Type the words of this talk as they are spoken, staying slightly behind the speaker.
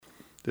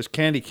This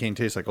candy cane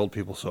tastes like old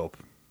people soap.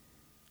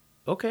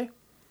 Okay.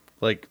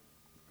 Like,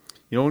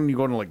 you know when you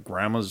go into like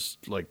grandma's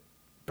like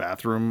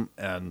bathroom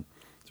and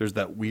there's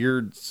that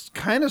weird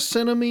kind of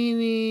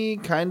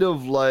cinnamony, kind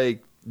of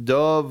like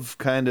Dove,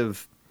 kind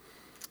of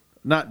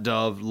not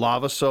Dove,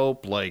 lava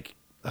soap. Like,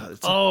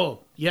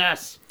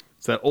 yes.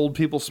 It's that old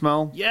people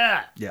smell.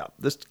 Yeah. Yeah,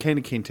 this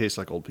candy cane tastes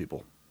like old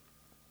people.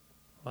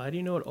 Why do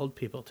you know what old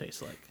people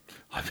taste like?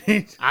 I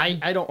mean,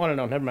 I don't want to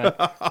know. Never mind.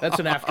 That's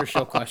an after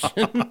show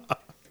question.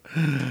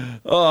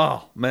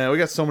 oh man, we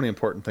got so many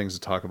important things to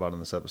talk about in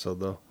this episode,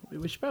 though.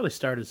 We should probably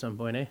start at some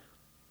point, eh?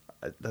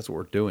 That's what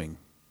we're doing.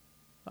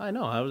 I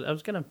know. I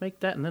was gonna make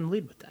that and then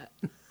lead with that.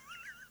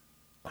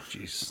 Oh,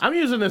 jeez. I'm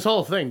using this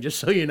whole thing just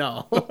so you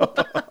know.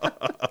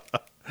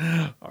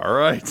 All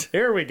right.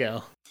 Here we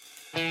go.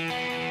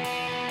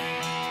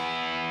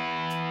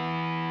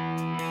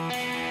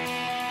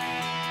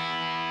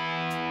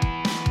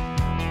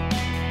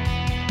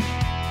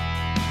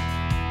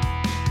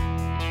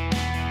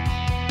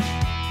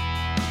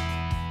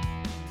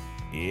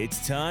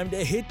 It's time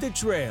to hit the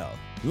trail,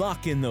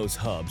 lock in those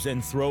hubs,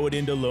 and throw it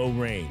into low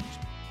range.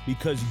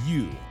 Because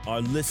you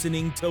are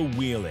listening to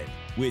Wheelin'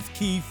 with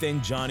Keith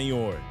and Johnny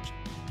Orange.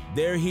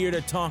 They're here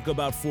to talk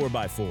about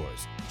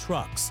 4x4s,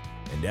 trucks,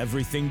 and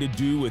everything to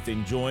do with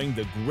enjoying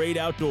the great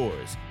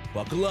outdoors.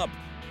 Buckle up.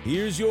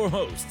 Here's your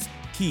hosts,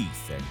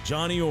 Keith and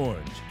Johnny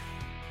Orange.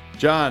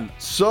 John,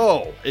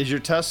 so is your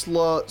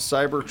Tesla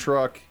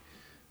Cybertruck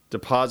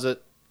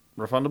deposit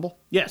refundable?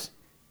 Yes.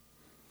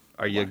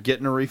 Are you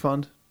getting a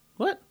refund?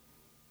 What?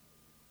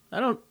 I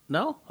don't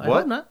know. I What?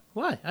 hope not.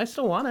 Why? I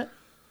still want it.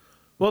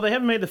 Well, they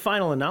haven't made the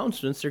final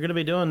announcements. They're going to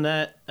be doing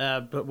that,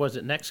 but was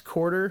it next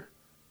quarter?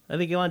 I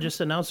think Elon just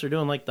announced they're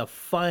doing like the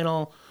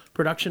final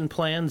production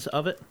plans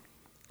of it.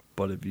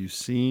 But have you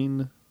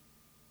seen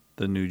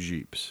the new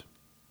Jeeps?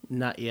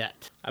 Not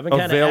yet. I've been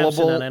kind of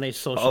absent on any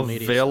social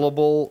media.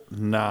 Available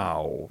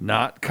now.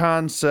 Not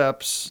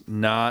concepts,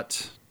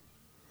 not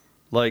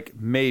like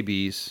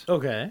maybes.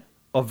 Okay.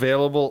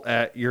 Available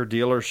at your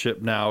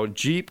dealership now.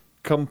 Jeep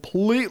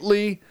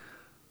completely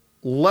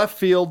left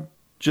field,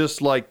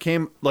 just like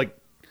came, like,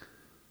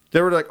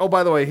 they were like, oh,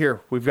 by the way,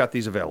 here, we've got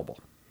these available.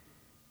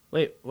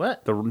 Wait,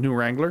 what? The new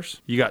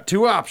Wranglers. You got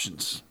two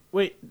options.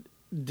 Wait,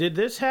 did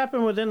this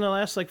happen within the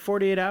last like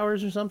 48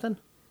 hours or something?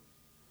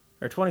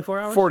 Or 24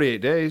 hours?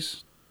 48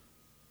 days.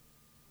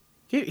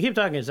 Keep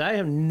talking, because I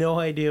have no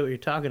idea what you're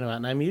talking about,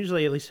 and I'm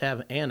usually at least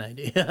have an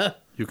idea.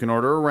 You can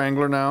order a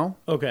Wrangler now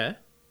Okay.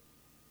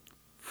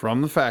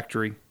 from the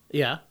factory.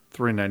 Yeah.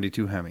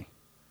 $392 Hemi.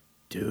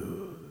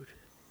 Dude.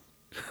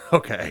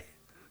 Okay.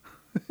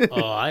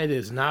 Oh, I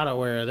was not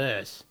aware of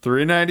this.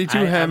 $392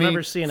 I've Hemi.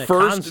 never seen a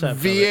first concept of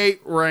V8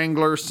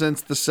 Wrangler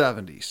since the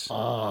 70s.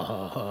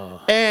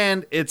 Oh.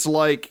 And it's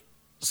like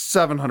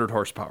 700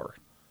 horsepower.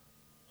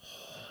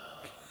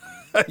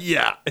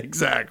 Yeah,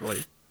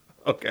 exactly.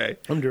 Okay.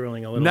 I'm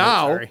drooling a little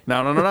Now, bit,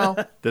 sorry.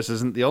 no. This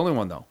isn't the only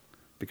one, though,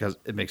 because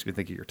it makes me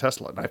think of your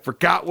Tesla. And I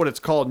forgot what it's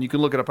called, and you can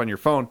look it up on your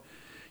phone.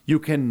 You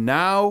can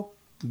now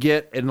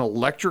get an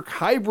electric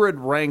hybrid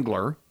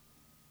Wrangler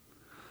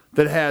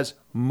that has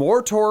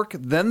more torque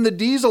than the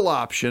diesel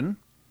option.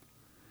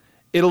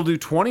 It'll do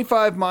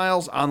 25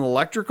 miles on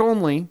electric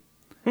only,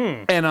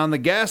 and on the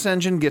gas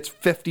engine gets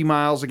 50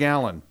 miles a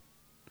gallon.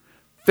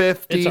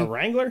 50 It's a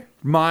Wrangler?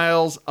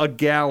 miles a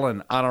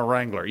gallon on a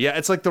Wrangler. Yeah,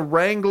 it's like the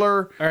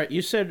Wrangler. All right,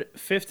 you said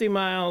 50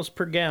 miles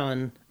per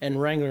gallon and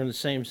Wrangler in the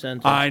same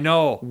sentence. I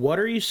know. What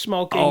are you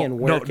smoking and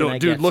where can I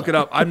dude, get look some? it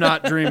up. I'm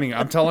not dreaming.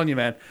 I'm telling you,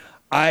 man.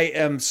 I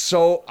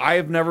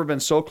have never been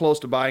so close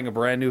to buying a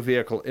brand new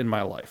vehicle in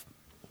my life.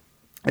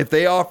 When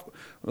they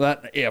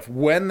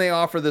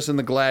offer this in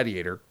the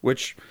Gladiator,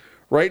 which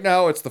right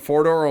now it's the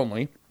 4-door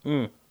only.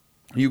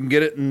 You can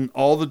get it in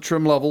all the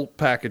trim level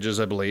packages,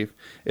 I believe.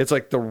 It's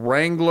like the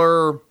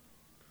Wrangler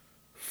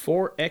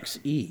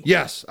 4XE.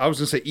 Yes, I was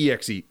going to say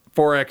EXE,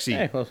 4XE.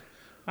 Hey, well,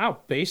 wow,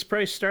 base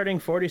price starting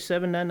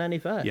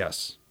 $47,995.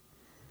 Yes.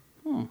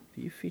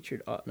 You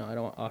featured, no, I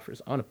don't want offers.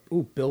 I want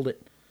to, build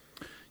it.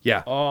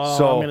 Yeah. Oh,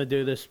 so I'm going to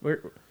do this.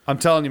 I'm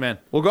telling you, man.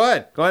 Well, go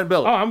ahead. Go ahead and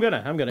build it. I'm going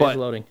to. But It's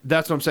loading.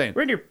 that's what I'm saying.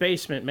 We're in your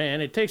basement,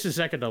 man. It takes a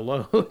second to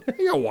load. You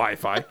got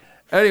Wi-Fi.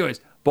 Anyways,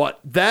 but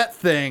that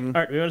thing.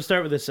 All right, we want to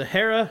start with the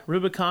Sahara,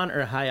 Rubicon,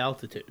 or High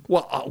Altitude?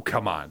 Well, oh,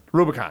 come on.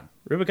 Rubicon.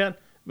 Rubicon?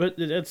 But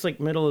it's like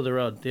middle of the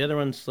road. The other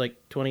one's like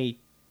 20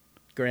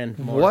 grand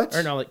more. What?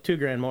 Or no, like 2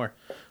 grand more.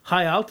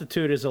 High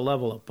Altitude is a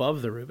level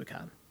above the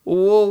Rubicon.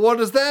 Well, what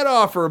does that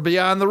offer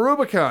beyond the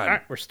Rubicon? All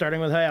right, we're starting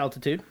with High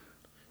Altitude.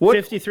 What?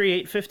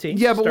 53,815.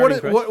 Yeah, but starting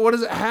price. what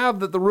does it have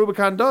that the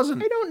Rubicon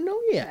doesn't? I don't know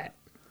yet.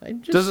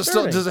 I'm just Does it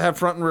starting. does it have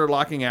front and rear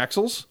locking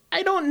axles?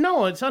 I don't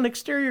know. It's on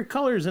exterior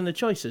colors and the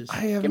choices.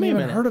 I Give haven't me a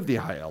even minute. heard of the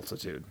High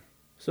Altitude.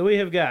 So we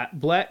have got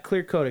black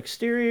clear coat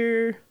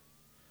exterior,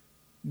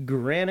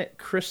 granite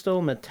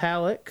crystal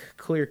metallic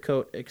clear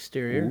coat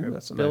exterior, Ooh,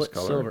 that's a nice billet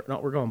color. silver. No,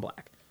 we're going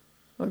black.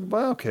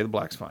 Well, okay, the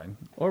black's fine.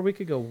 Or we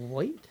could go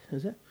white.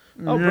 Is it?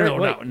 No, bright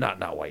white.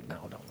 not white.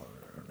 No.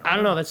 I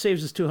don't know. That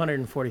saves us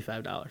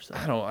 $245.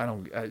 Though.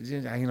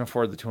 I can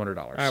afford the $200.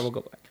 All right, we'll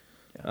go black.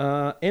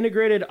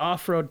 Integrated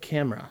off-road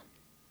camera.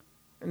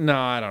 No,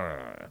 I don't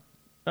know.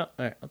 Oh, all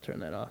right, I'll turn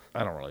that off.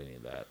 I don't really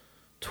need that.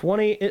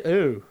 20.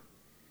 Ooh.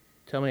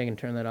 Tell me I can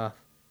turn that off.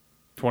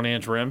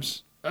 20-inch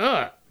rims?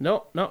 No,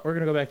 we're going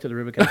to go back to the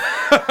Rubicon.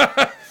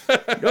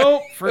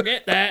 Nope,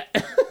 forget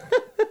that.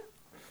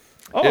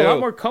 Oh, a lot Ew.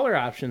 more color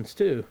options,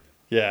 too.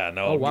 Yeah,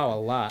 no. Oh, wow, a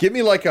lot. Give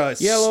me like a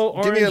Yellow,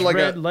 give orange, me like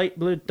red, light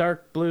blue,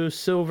 dark blue,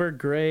 silver,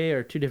 gray,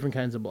 or two different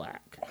kinds of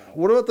black.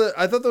 What about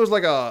I thought there was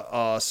like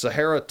a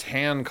Sahara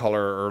tan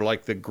color or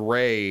like the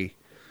gray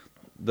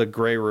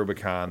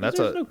Rubicon. That's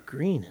There's no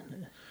green in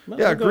it. Might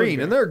yeah, as well go with green.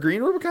 Isn't there a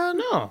green Rubicon?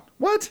 No.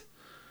 What?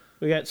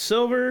 We got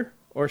silver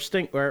or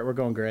stink. All right, we're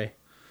going gray.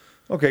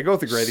 Okay, go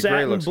with the gray. The gray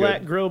Satin looks black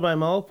good. grill by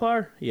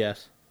Molipar?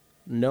 Yes.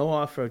 No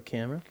off-road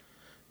camera.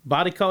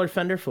 Body color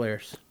fender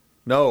flares?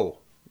 No,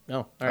 No.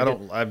 All I right,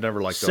 don't. I've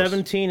never liked those.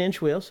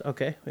 17-inch wheels.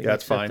 Okay. We Yeah, can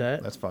that's accept fine.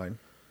 that. That's fine.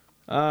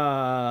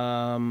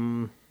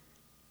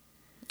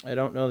 I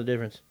don't know the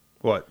difference.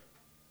 What?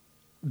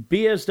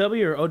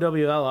 BSW or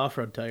OWL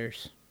off-road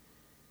tires?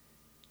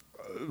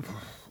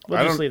 We'll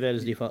I just don't- leave that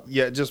as default.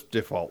 Yeah, just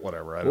default.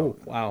 Whatever. I don't.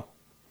 Oh, wow.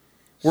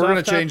 We're gonna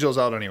Soft top- change those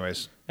out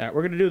anyways. All right,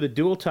 we're going to do the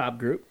dual top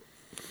group.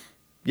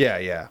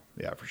 Yeah,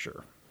 for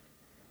sure.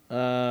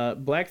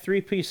 Black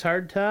three-piece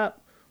hard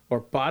top or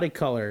body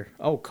color?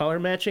 Oh, color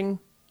matching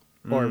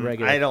or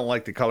regular? I don't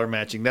like the color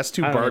matching. That's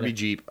too I don't Barbie either.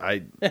 Jeep.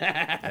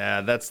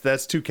 Yeah,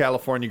 that's too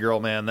California girl,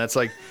 man. That's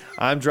like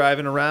I'm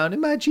driving around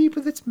in my Jeep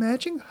with its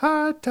matching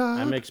hard top.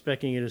 I'm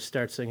expecting you to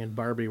start singing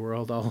Barbie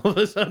World all of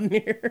a sudden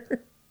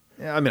here.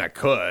 Yeah, I mean, I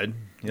could.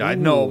 Yeah, I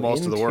know Ooh,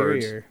 most of the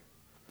words. interior.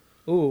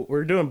 Ooh,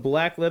 we're doing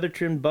black leather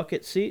trimmed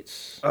bucket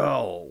seats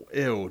Oh,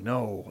 ew,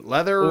 no.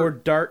 Leather. or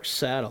dark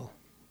saddle.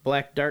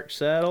 Black dark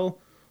saddle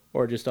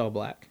or just all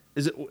black.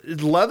 Is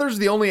leather's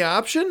the only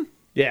option?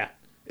 Yeah.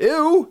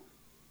 Ew.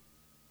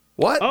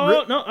 What?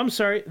 Oh, no, I'm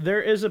sorry.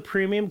 There is a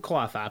premium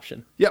cloth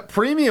option. Yeah,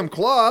 premium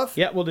cloth.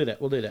 Yeah, we'll do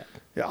that.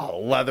 Yeah,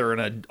 leather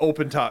and an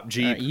open top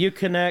Jeep.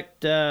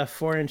 Uconnect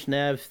 4-inch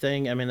nav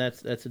thing. I mean,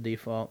 that's a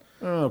default.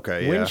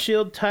 Okay, yeah.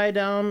 Windshield tie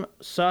down,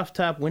 soft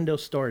top window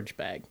storage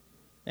bag.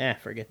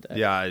 Forget that.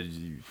 Yeah,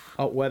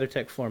 Oh,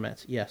 WeatherTech floor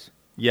mats. Yes.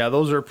 yeah,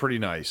 those are pretty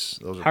nice.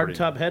 Those are pretty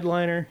Hardtop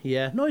headliner.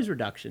 Yeah. Noise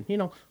reduction.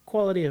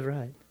 Quality of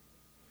ride.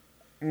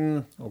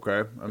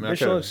 Okay. I mean,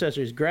 Additional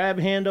accessories: grab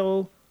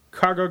handle,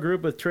 cargo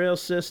group with trail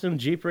system,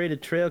 Jeep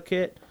rated trail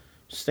kit,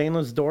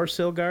 stainless door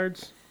sill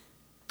guards.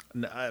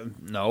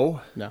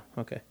 no. No.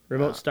 Okay.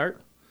 Remote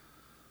start.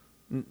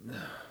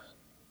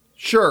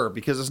 Sure,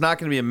 because it's not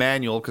going to be a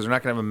manual because they're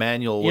not going to have a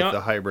manual with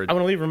the hybrid. I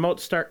want to leave remote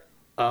start.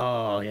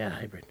 Oh yeah,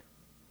 hybrid.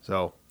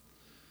 So,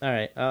 All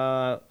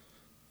right.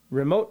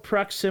 Remote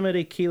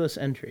proximity keyless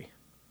entry.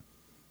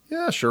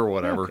 yeah, sure,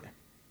 whatever. Okay.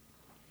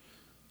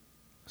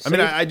 I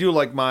mean, I do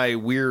like my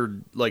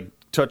weird like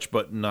touch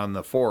button on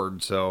the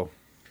Ford, so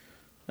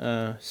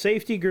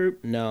Safety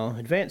group, no.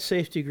 Advanced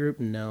safety group,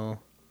 no.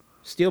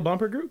 Steel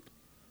bumper group,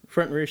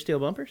 front and rear steel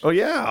bumpers. oh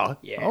yeah.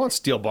 Yeah. I want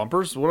steel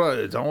bumpers. What?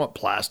 I don't want Oh,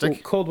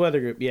 plastic. cold weather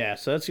group, yeah.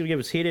 So that's gonna give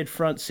us heated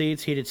front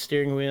seats, heated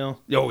steering wheel,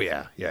 Oh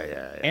yeah.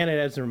 and it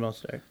adds the remote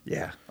start.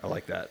 Yeah, I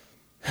like that.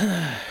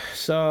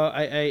 So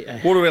I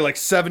What are we like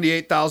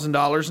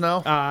 $78,000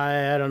 now?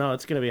 I don't know.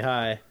 It's gonna be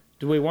high.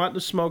 Do we want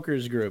the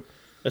smokers group?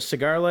 A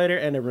cigar lighter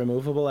and a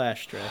removable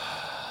ashtray.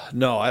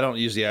 No, I don't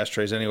use the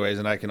ashtrays anyways,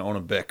 and I can own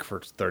a Bic for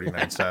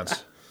 39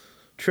 cents.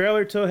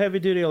 Trailer tow heavy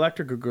duty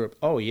electrical group.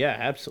 Oh yeah,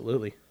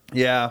 absolutely.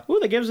 Yeah, Ooh,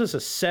 that gives us a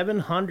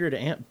 700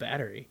 amp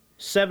battery,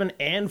 7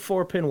 and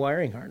 4-pin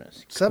wiring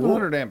harness.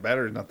 700 amp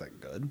battery is not that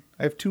good.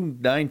 I have two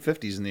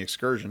 950s in the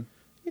Excursion.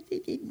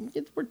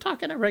 We're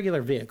talking a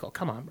regular vehicle.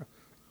 Come on, bro.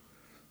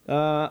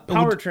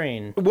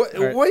 Powertrain. What?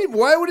 All right. Wait,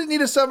 why would it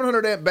need a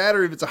 700 amp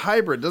battery if it's a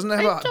hybrid? Doesn't it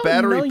have I a don't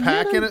battery know.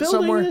 pack You're in not it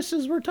building somewhere? This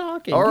as we're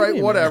talking. All Give right, me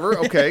a minute. whatever.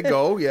 Okay,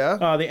 go. Yeah.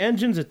 The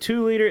engine's a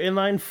 2-liter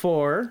inline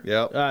 4.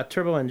 Yep.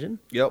 Turbo engine.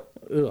 Yep.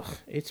 Ugh.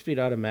 8-speed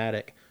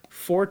automatic.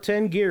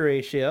 410 gear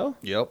ratio.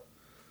 Yep.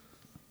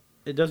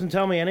 It doesn't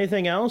tell me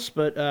anything else,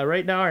 but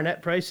right now our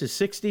net price is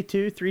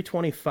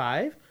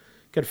 $62,325.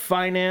 Could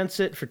finance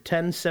it for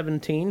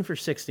 $1,017 for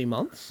 60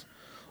 months,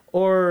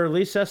 or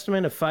lease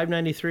estimate of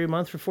 $593 a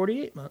month for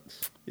 48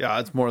 months. Yeah,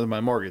 it's more than my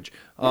mortgage.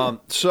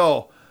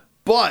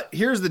 But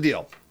here's the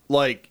deal.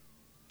 Like,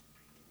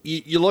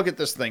 you look at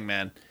this thing,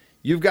 man.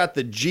 You've got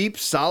the Jeep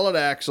solid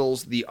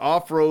axles, the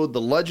off-road,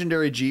 the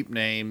legendary Jeep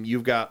name.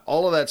 You've got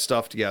all of that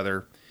stuff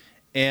together,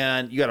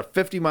 and you got a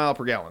 50 mile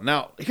per gallon.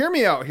 Now, hear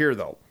me out here,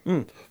 though.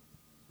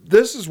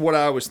 This is what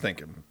I was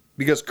thinking.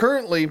 Because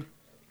currently,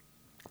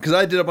 because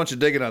I did a bunch of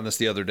digging on this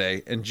the other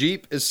day, and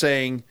Jeep is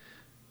saying,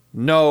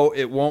 no,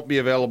 it won't be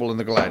available in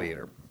the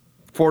Gladiator.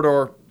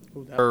 4-door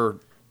or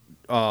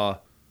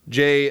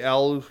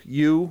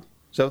JLU.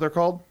 Is that what they're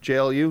called?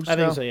 JLU? I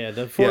think so, yeah.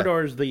 The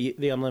 4-doors,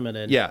 the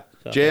unlimited. Yeah.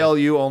 So,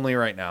 JLU only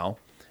right now.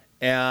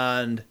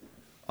 And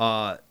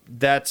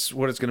that's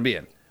what it's going to be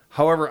in.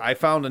 However, I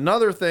found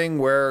another thing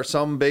where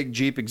some big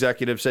Jeep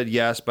executive said,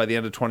 yes, by the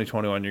end of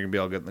 2021, you're going to be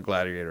able to get in the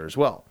Gladiator as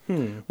well.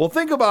 Well,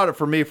 think about it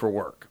for me for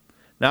work.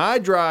 Now, I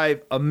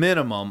drive a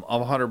minimum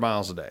of 100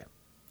 miles a day.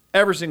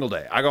 every single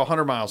day. I go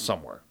 100 miles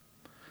somewhere.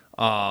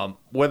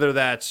 Whether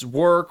that's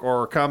work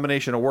or a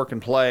combination of work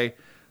and play,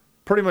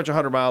 pretty much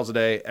 100 miles a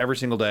day, every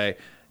single day.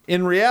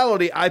 In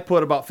reality, I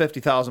put about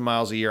 50,000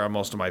 miles a year on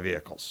most of my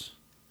vehicles.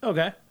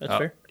 Okay, that's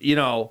fair.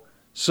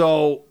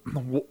 So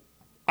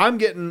I'm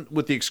getting,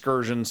 with the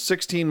Excursion,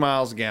 16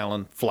 miles a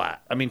gallon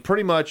flat. I mean,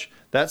 pretty much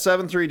that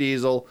 7.3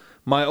 diesel,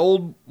 my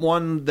old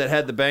one that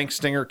had the Bank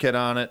Stinger kit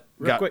on it.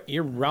 Real quick,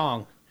 you're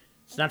wrong.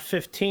 It's not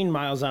 15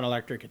 miles on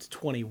electric, it's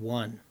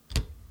 21.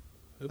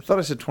 I thought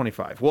I said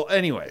 25. Well,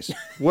 anyways,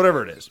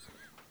 whatever it is.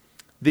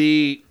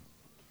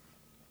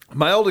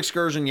 My old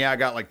Excursion, I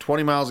got like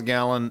 20 miles a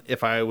gallon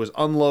if I was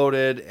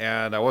unloaded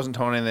and I wasn't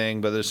towing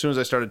anything. But as soon as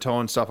I started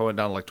towing stuff, I went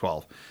down to like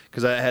 12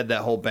 because I had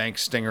that whole Bank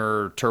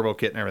Stinger turbo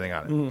kit and everything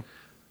on it. Mm-hmm.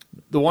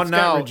 The one It's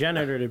now, got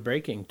regenerative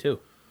braking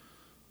too.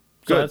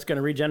 So Good. that's going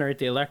to regenerate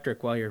the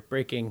electric while you're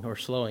braking or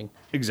slowing.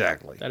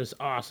 exactly. That is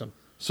awesome.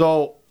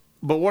 So,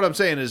 but what I'm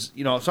saying is,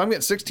 so I'm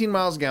getting 16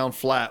 miles a gallon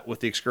flat with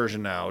the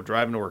Excursion now,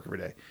 driving to work every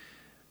day.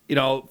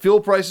 Fuel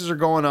prices are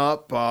going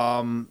up.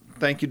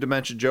 Thank you,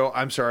 Dementia Joe.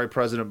 I'm sorry,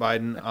 President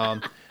Biden.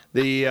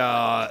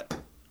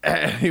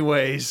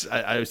 Anyways,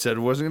 I said I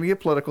wasn't going to get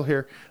political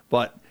here,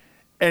 but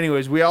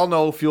anyways, we all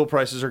know fuel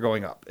prices are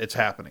going up. It's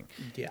happening.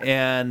 Yeah.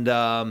 And,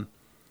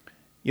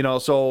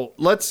 so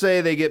let's say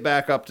they get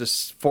back up to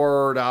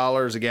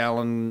 $4 a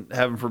gallon,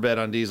 heaven forbid,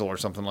 on diesel or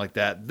something like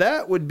that.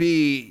 That would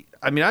be,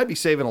 I'd be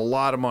saving a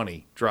lot of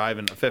money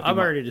driving a 50. I've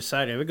already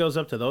decided if it goes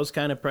up to those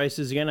kind of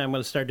prices again, I'm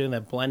going to start doing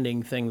that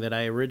blending thing that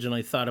I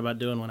originally thought about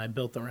doing when I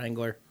built the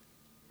Wrangler.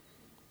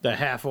 The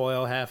half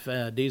oil, half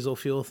diesel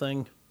fuel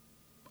thing.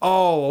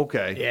 Oh,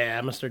 okay. Yeah,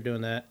 I'm going to start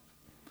doing that.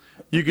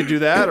 You could do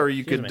that, or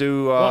you could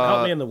do. Won't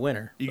help me in the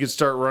winter. You could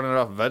start running it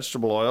off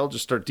vegetable oil.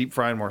 Just start deep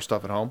frying more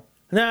stuff at home.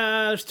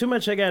 Nah, there's too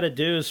much I got to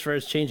do as far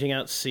as changing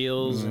out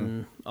seals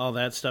and all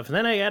that stuff. And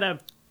then I got to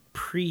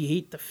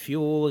preheat the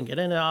fuel and get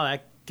into all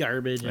that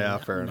garbage. Yeah,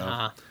 and, fair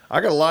enough.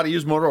 I got a lot of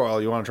used motor oil.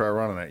 You want to try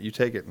running it? You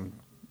take it and.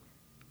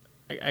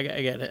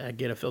 I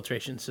get a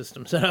filtration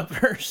system set up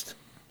first.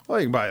 Well,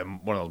 you can buy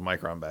one of those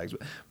Micron bags.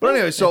 But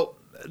anyway, so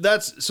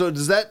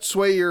does that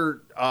sway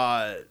your?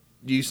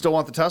 Do you still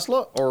want the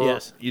Tesla, or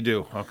Yes. you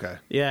do? Okay.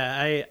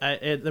 Yeah,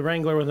 the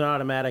Wrangler with an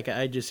automatic,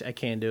 I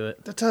can't do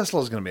it. The Tesla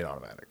is going to be an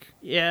automatic.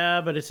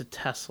 Yeah, but it's a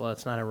Tesla.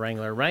 It's not a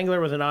Wrangler.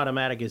 Wrangler with an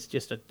automatic is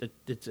just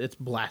it's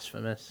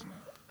blasphemous.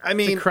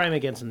 It's a crime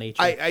against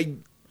nature.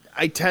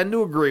 I tend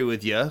to agree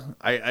with you.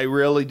 I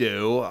really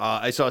do.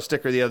 I saw a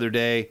sticker the other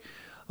day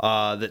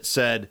that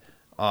said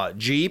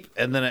Jeep,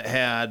 and then it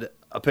had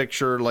a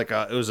picture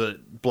it was a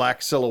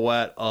black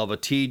silhouette of a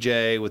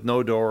TJ with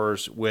no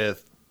doors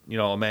with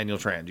a manual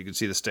trans. You could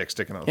see the stick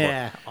sticking out.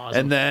 Yeah,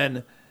 awesome. And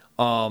then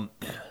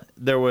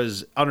there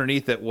was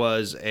underneath it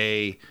was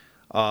the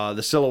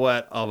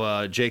silhouette of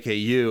a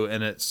JKU,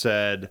 and it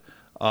said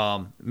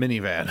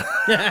minivan.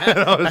 And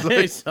I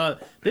was like,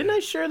 didn't I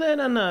share that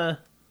on the?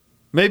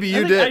 Maybe you I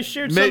think did. I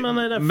shared some on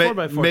that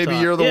 4x4 Maybe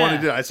talk. you're the one Yeah.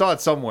 who did. I saw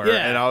it somewhere,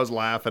 Yeah. and I was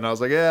laughing. I was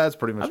like, yeah, that's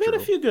pretty much I've true.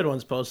 got a few good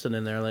ones posted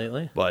in there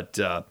lately. But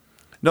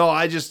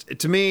no,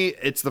 to me,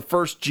 it's the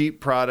first Jeep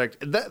product.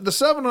 The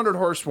 700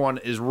 horse one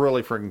is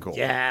really freaking cool.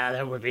 Yeah,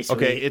 that would be sweet.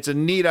 Okay, it's a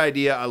neat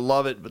idea. I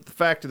love it. But the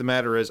fact of the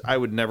matter is, I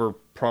would never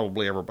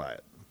probably ever buy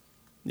it.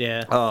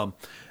 Yeah.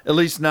 At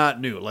least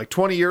not new. Like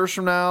 20 years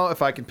from now,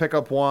 if I can pick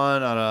up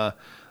one on a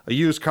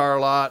used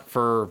car lot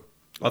for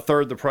a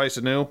third the price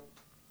of new,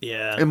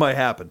 yeah. it might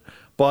happen.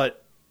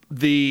 But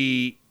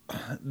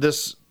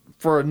this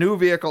for a new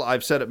vehicle,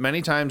 I've said it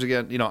many times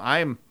again.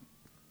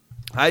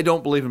 I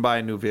don't believe in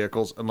buying new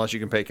vehicles unless you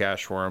can pay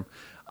cash for them.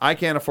 I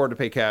can't afford to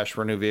pay cash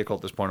for a new vehicle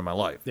at this point in my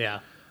life. Yeah.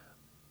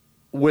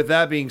 With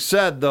that being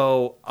said,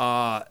 though,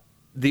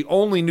 the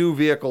only new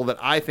vehicle that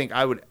I think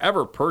I would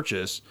ever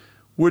purchase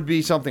would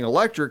be something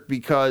electric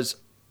because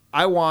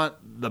I want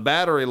the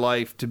battery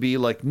life to be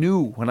like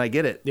new when I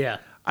get it. Yeah.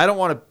 I don't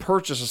want to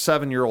purchase a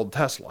 7-year-old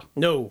Tesla.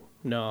 No.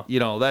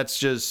 That's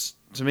just,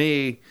 to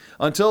me,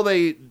 until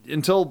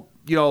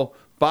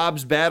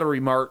Bob's Battery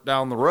Mart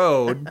down the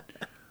road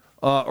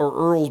or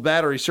Earl's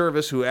Battery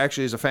Service, who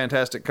actually is a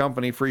fantastic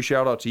company. Free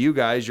shout out to you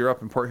guys. You're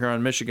up in Port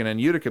Huron, Michigan, and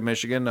Utica,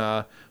 Michigan.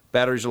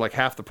 Batteries are like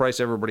half the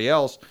price of everybody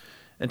else.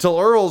 Until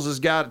Earl's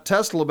has got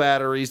Tesla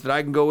batteries that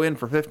I can go in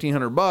for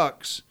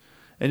 $1,500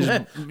 and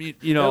just,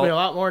 There'll be a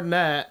lot more than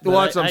that.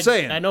 Well, that's what I'm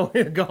saying. I know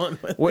where you're going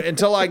with it.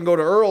 Until I can go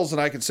to Earl's and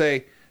I can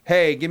say,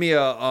 hey, give me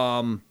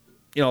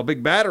a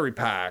big battery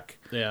pack.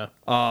 Yeah.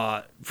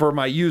 For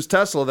my used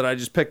Tesla that I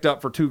just picked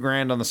up for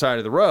 $2,000 on the side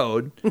of the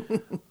road.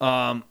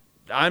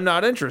 I'm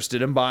not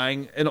interested in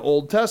buying an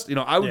old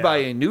Tesla. I would buy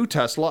a new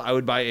Tesla. I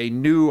would buy a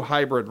new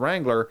hybrid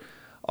Wrangler.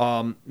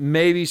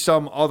 Maybe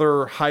some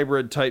other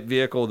hybrid type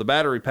vehicle with a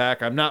battery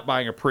pack. I'm not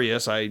buying a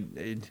Prius.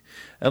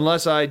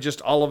 Unless I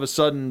just all of a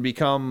sudden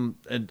become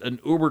an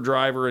Uber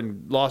driver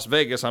in Las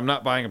Vegas, I'm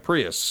not buying a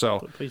Prius. So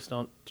Please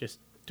don't just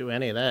do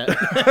any of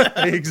that.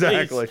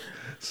 exactly. Please.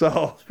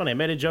 So It's funny. I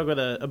made a joke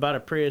about a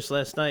Prius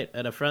last night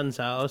at a friend's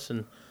house,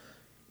 and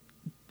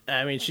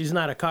I mean, she's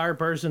not a car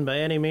person by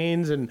any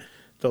means, and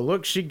The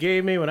look she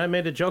gave me when I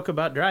made a joke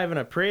about driving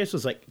a Prius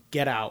was like,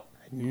 get out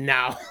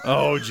now.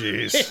 Oh,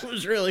 jeez. It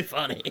was really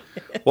funny.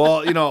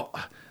 Well,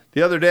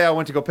 the other day I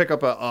went to go pick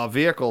up a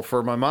vehicle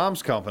for my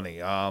mom's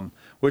company,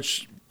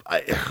 which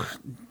I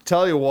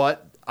tell you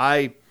what,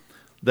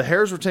 the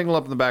hairs were tingling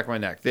up in the back of my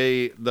neck.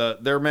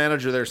 Their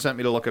manager there sent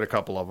me to look at a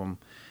couple of them,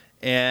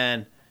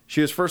 and she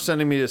was first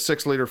sending me to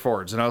 6-liter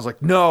Fords, and I was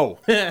like, no,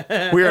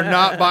 we are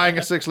not buying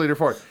a 6-liter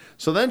Ford.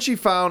 So then she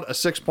found a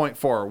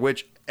 6.4,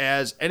 which,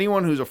 as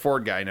anyone who's a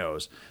Ford guy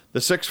knows, the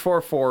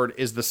 6.4 Ford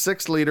is the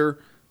 6-liter.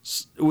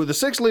 The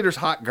 6 liters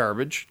hot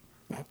garbage.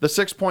 The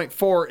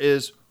 6.4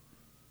 is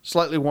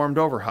slightly warmed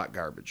over hot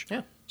garbage.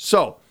 Yeah.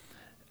 So,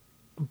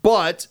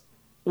 but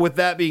with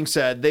that being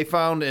said, they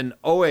found an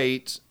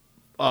 08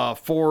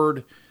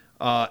 Ford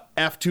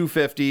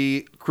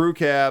F-250 crew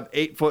cab,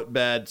 8-foot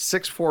bed,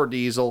 6.4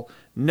 diesel.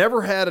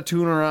 Never had a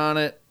tuner on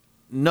it.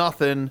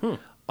 Nothing.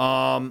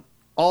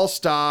 All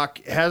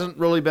stock. Hasn't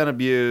really been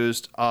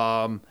abused.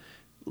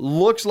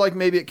 Looks like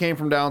maybe it came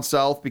from down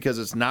south because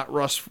it's not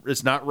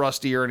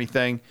rusty or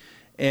anything.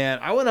 And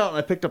I went out and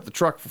I picked up the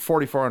truck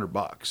for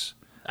 $4,400.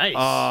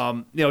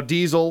 Nice.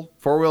 Diesel,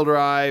 4-wheel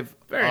drive.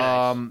 Very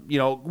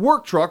nice.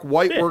 Work truck,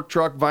 white work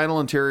truck, vinyl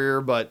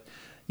interior. But,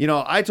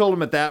 I told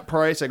him at that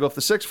price, I go, if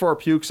the 6.4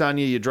 pukes on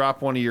you, you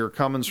drop one of your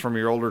Cummins from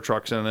your older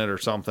trucks in it or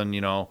something,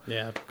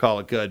 Yeah. call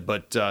it good.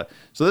 But so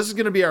this is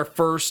going to be our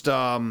first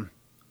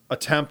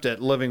attempt at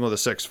living with a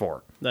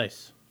 6.4.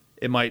 Nice.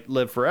 It might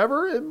live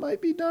forever. It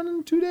might be done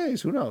in 2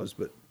 days. Who knows?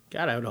 But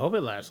God, I would hope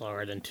it lasts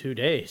longer than 2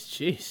 days.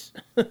 Jeez.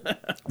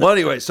 well,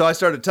 anyway, so I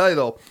started to tell you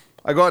though.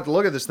 I go out to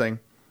look at this thing,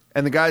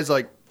 and the guy's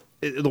like,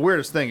 the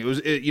weirdest thing.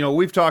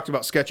 We've talked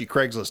about sketchy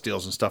Craigslist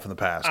deals and stuff in the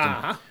past.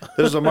 And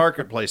this is a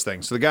marketplace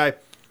thing. So the guy,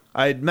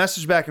 I had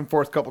messaged back and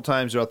forth a couple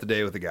times throughout the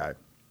day with the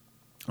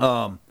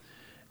guy.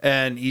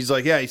 And he's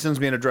like, yeah, he sends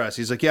me an address.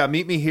 He's like, yeah,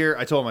 meet me here.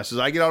 I told him, I says,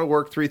 I get out of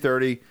work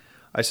 3:30.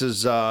 I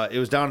says, it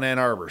was down in Ann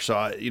Arbor.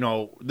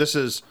 So, this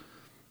is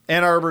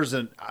Ann Arbor's,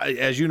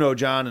 as you know,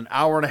 John, an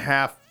hour and a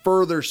half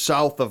further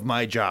south of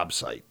my job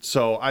site.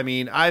 So, I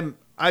mean,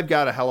 I've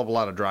got a hell of a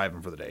lot of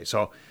driving for the day.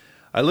 So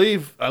I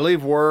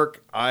leave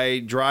work.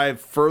 I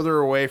drive further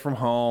away from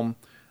home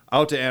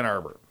out to Ann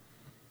Arbor.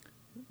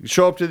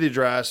 Show up to the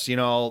address,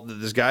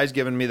 this guy's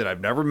given me that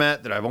I've never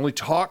met, that I've only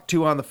talked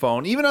to on the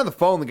phone. Even on the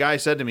phone, the guy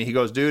said to me, he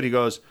goes, dude,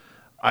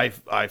 I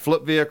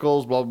flip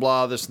vehicles, blah,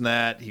 blah, this and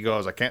that. He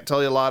goes, I can't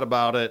tell you a lot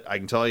about it. I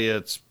can tell you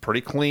it's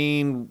pretty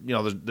clean.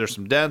 There's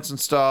some dents and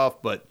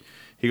stuff, but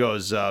he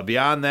goes,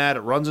 beyond that, it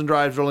runs and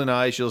drives really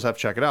nice. You'll just have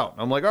to check it out.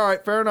 I'm like, all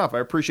right, fair enough. I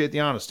appreciate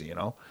the honesty,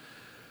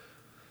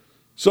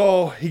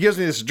 So he gives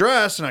me this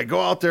address, and I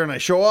go out there and I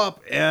show up,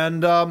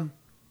 and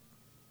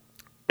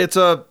it's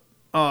a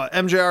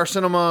MJR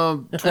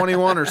Cinema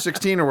 21 or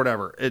 16 or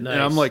whatever. Nice. And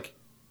I'm like,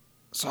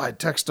 so I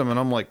text him, and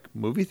I'm like,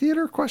 movie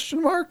theater, ?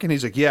 And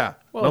he's like, yeah.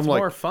 Well, and it's I'm like,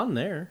 more fun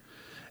there.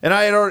 and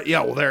I had already,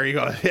 yeah, well, there you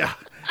go. Yeah,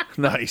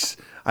 nice.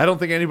 I don't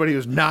think anybody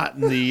who's not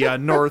in the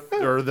North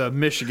or the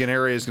Michigan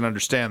area is going to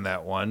understand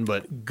that one,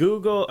 but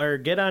Google or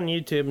get on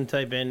YouTube and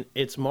type in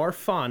 "It's more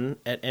fun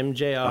at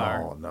MJR."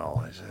 oh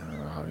no.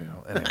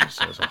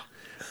 Anyways,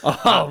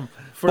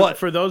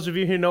 For those of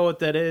you who know what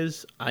that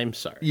is, I'm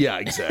sorry. yeah,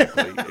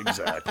 exactly.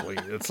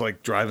 It's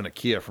like driving a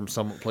Kia from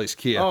some place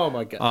Kia. Oh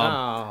my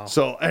God.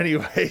 So,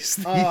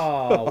 anyways,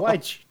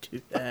 Why'd you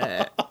do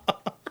that?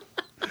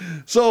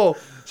 so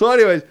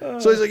anyways,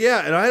 so he's like,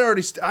 yeah, and I had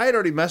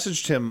already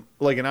messaged him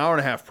like an hour and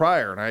a half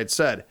prior, and I had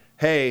said,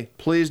 hey,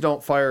 please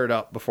don't fire it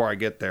up before I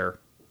get there.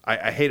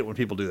 I hate it when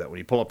people do that, when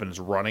you pull up and it's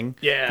running.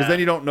 Yeah. Because then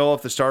you don't know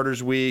if the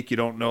starter's weak. You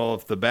don't know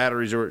if the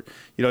batteries are,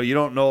 you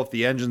don't know if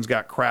the engine's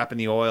got crap in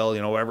the oil,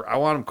 whatever. I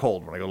want them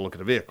cold when I go to look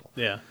at a vehicle.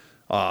 Yeah.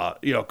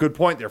 Good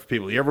point there for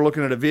people. You ever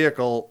looking at a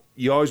vehicle,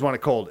 you always want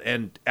it cold.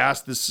 And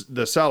ask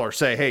the seller,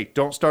 say, hey,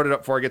 don't start it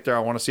up before I get there. I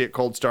want to see it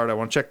cold start. I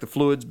want to check the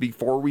fluids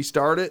before we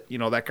start it.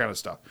 That kind of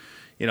stuff.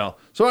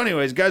 So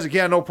anyways, guys, like,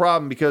 yeah, no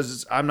problem,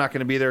 because I'm not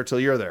going to be there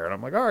till you're there. And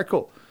I'm like, all right,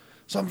 cool.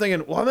 So I'm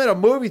thinking, well, I'm at a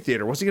movie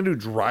theater. What's he going to do,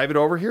 drive it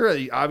over here?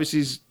 Obviously,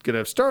 he's going to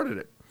have started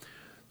it.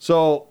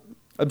 So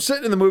I'm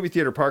sitting in the movie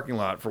theater parking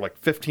lot for like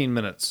 15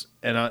 minutes,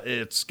 and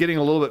it's getting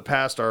a little bit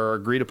past our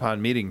agreed-upon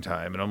meeting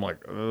time, and I'm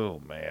like,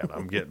 oh,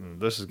 man,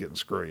 this is getting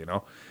screwy,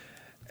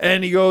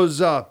 And he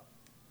goes,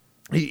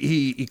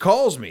 he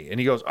calls me, and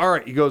he goes, all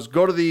right, he goes,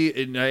 go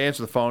to and I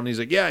answer the phone, and he's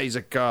like, yeah,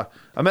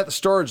 I'm at the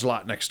storage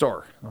lot next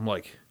door. I'm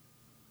like,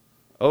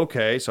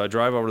 okay, so I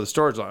drive over to the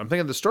storage lot. I'm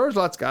thinking the storage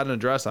lot's got an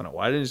address on it.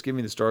 Why didn't you just give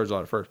me the storage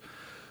lot at first?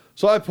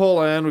 So I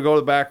pull in, we go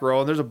to the back row,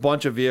 and there's a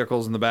bunch of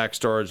vehicles in the back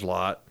storage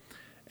lot,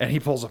 and he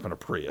pulls up in a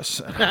Prius.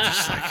 And I'm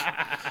just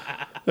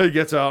like, he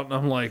gets out, and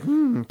I'm like,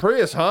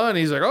 Prius, huh? And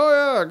he's like,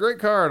 oh, yeah, great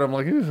car. And I'm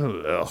like,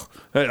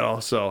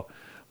 ugh. So,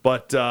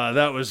 but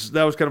that was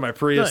kind of my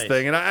Prius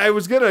thing. And I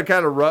was going to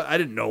kind of I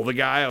didn't know the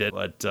guy,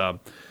 but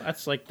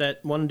That's like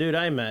that one dude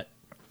I met.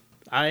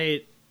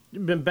 I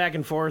been back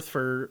and forth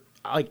for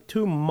like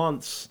 2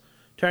 months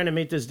trying to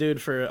meet this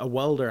dude for a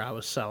welder I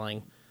was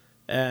selling.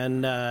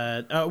 And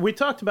we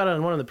talked about it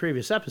on one of the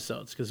previous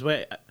episodes, because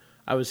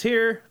I was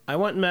here, I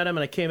went and met him,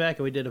 and I came back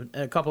and we did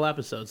a couple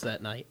episodes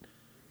that night.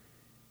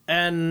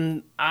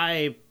 And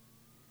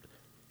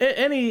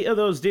any of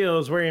those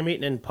deals where you're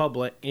meeting in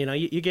public, you know,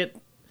 you got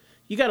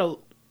to,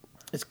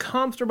 as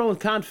comfortable and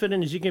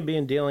confident as you can be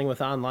in dealing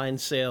with online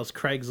sales,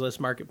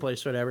 Craigslist,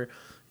 Marketplace, whatever.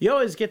 You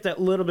always get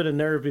that little bit of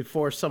nerve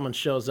before someone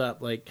shows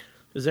up. Like,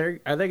 are they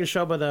going to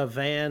show up with a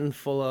van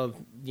full of,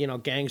 you know,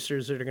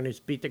 gangsters that are going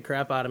to beat the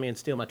crap out of me and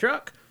steal my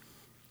truck?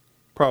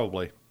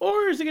 Probably.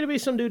 Or is it going to be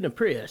some dude in a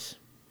Prius?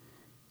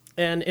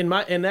 And in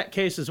that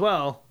case as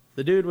well,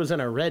 the dude was in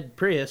a red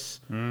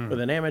Prius with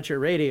an amateur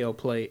radio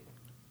plate.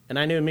 And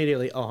I knew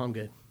immediately, oh, I'm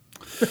good.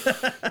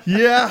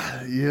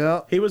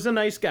 Yeah. He was a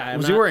nice guy.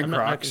 Was he wearing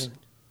Crocs?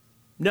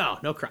 No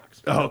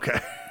Crocs. Oh, okay.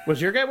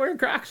 Was your guy wearing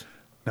Crocs?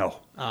 No.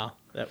 Oh,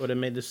 that would have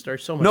made this story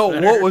so much No,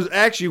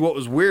 better. what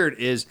was weird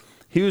is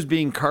he was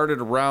being carted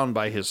around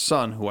by his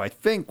son, who I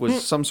think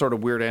was some sort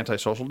of weird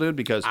antisocial dude,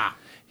 because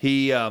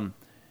he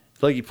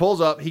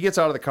pulls up, he gets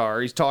out of the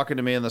car, he's talking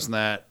to me and this and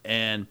that,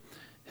 and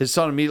his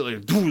son immediately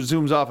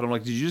zooms up, and I'm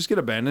like, did you just get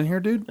abandoned here,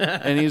 dude?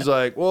 And he's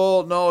like,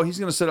 well, no, he's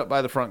going to sit up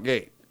by the front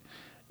gate.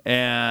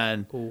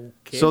 And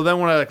so then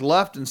when I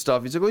left and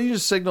stuff, he's like, well, you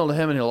just signal to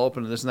him and he'll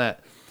open this and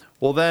that.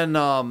 Well, then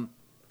I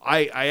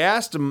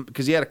asked him,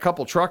 because he had a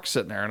couple trucks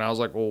sitting there, and I was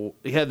like, well,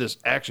 he had this,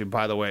 actually,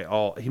 by the way,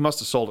 he must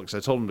have sold it, because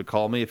I told him to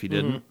call me if he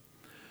didn't.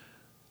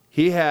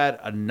 He had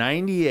a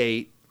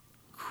 98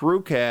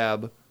 crew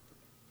cab,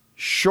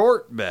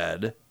 short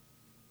bed,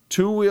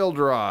 2-wheel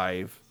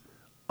drive,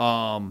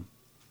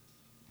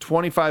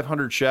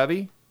 2500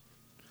 Chevy.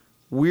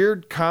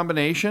 Weird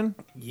combination.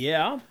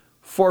 Yeah.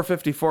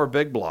 454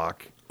 big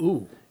block.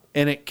 Ooh.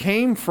 And it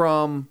came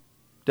from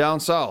down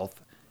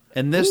south.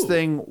 And this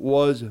thing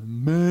was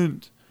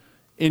mint.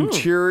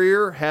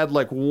 Interior had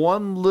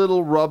one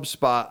little rub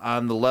spot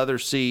on the leather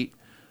seat.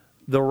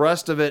 The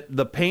rest of it,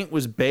 the paint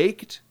was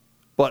baked,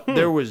 but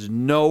there was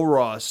no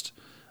rust.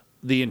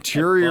 The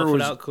interior Buff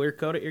was it out, clear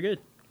coat it, you're good.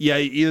 Yeah,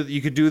 either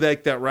you could do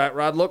that rat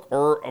rod look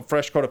or a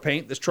fresh coat of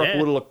paint. This truck would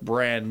have looked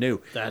brand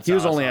new. He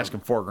was only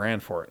asking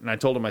 $4,000 for it, and I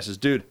told him, I says,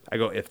 dude, I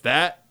go, if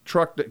that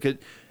truck could.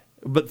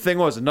 But the thing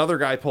was, another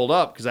guy pulled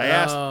up, because I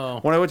asked,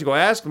 when I went to go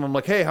ask him, I'm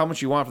like, hey, how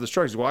much you want for this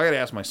truck? He goes, well, I got to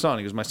ask my son.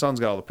 He goes, my son's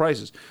got all the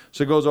prices.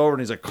 So he goes over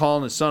and he's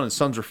calling his son, and his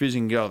son's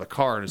refusing to get out of the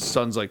car, and his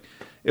son's like,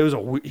 his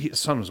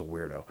son was a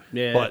weirdo.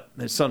 Yeah. But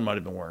his son might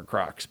have been wearing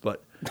Crocs.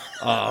 But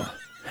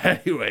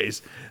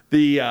anyways,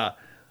 there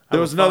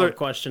was another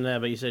question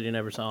there, but you said you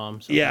never saw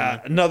him. So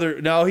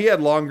No, he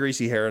had long,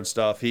 greasy hair and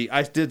stuff.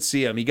 I did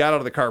see him. He got out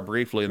of the car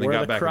briefly and then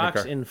got back in the car. Were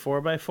the Crocs in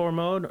 4x4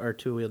 mode or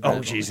 2-wheel drive?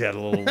 Oh, geez, he had a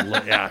little,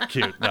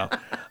 cute. No.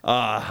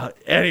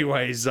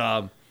 Anyways,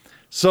 this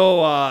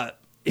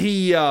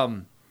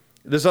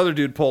other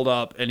dude pulled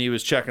up and he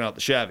was checking out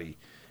the Chevy,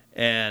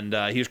 and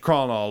he was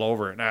crawling all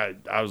over it.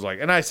 And I was like,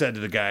 and I said to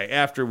the guy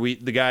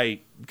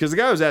because the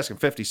guy was asking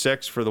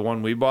 56 for the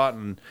one we bought,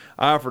 and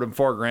I offered him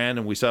 $4,000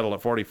 and we settled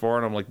at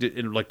 44. And I'm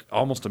like,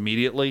 almost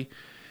immediately.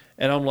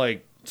 And I'm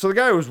like, so the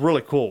guy was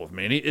really cool with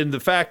me. And the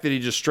fact that he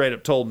just straight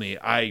up told me,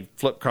 I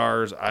flip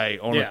cars.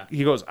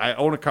 He goes, I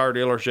own a car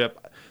dealership.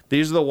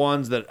 These are the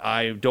ones that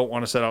I don't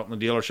want to set out in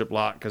the dealership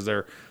lot, because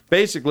they're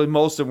basically,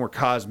 most of them were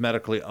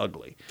cosmetically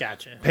ugly.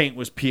 Gotcha. Paint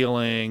was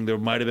peeling. There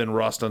might have been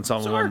rust on some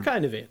of them. Our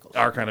kind of vehicles.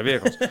 Our kind of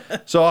vehicles.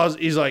 So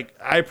he's like,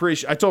 I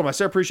told him, I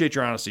said, I appreciate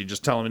your honesty.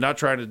 Just telling me, not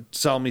trying to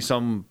sell me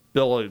some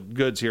bill of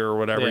goods here or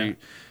whatever. Yeah.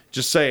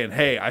 Just saying,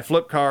 hey, I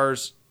flip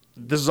cars.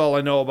 This is all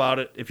I know about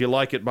it. If you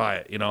like it, buy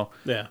it,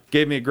 Yeah.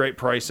 Gave me a great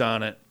price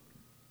on it.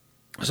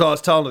 So I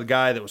was telling the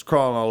guy that was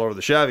crawling all over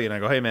the Chevy, and I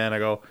go, hey, man, I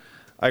go,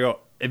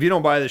 if you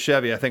don't buy the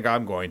Chevy, I think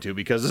I'm going to,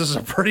 because this is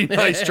a pretty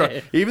nice truck.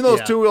 Even though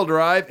it's 2-wheel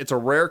drive, it's a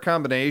rare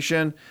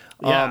combination.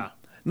 Yeah.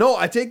 No,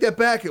 I take that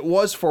back. It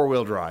was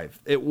 4-wheel drive.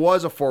 It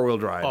was a 4-wheel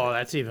drive. Oh,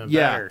 that's even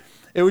better.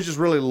 It was just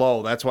really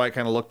low. That's why it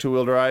kind of looked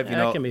 2-wheel drive.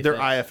 They're fixed.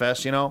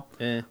 IFS,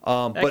 that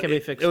but can be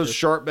fixed. It was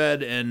short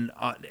bed, and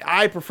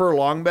I prefer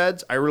long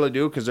beds. I really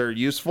do, because they're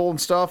useful and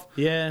stuff.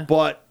 Yeah.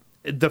 But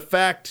the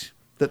fact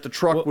that the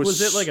truck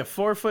was it like a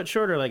 4-foot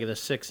short or like a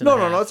 6.5?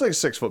 No, it's like a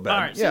 6-foot bed.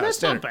 All right, so that's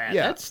standard. not bad.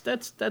 Yeah.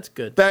 That's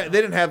good. They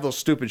didn't have those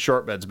stupid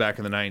short beds back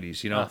in the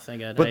 90s, Oh,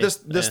 thank God. But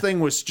this thing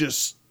was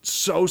just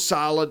so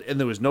solid, and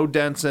there was no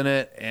dents in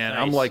it, and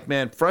I'm like,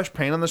 man, fresh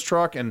paint on this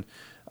truck. And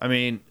I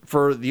mean,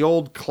 for the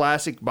old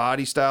classic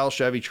body style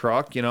Chevy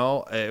truck,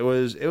 it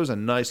was a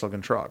nice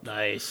looking truck.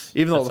 Nice.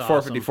 Even though the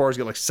 454s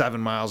get 7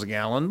 miles a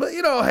gallon, but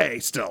hey,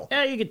 still.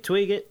 Yeah, you could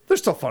tweak it. They're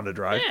still fun to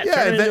drive.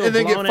 Yeah, and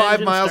then get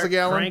 5 miles a start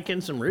gallon. Cranking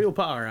some real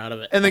power out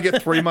of it. And then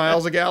get 3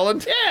 miles a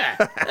gallon.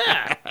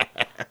 Yeah.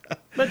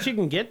 But you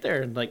can get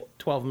there in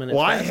 12 minutes.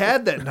 Well, I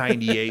had that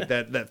 98,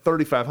 that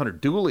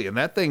 3500 dually, and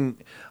that thing,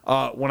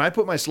 when I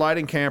put my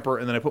sliding camper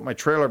and then I put my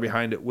trailer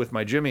behind it with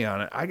my Jimmy on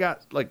it, I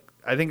got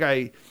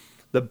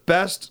the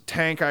best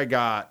tank I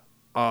got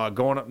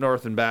going up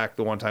north and back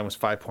the one time was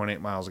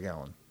 5.8 miles a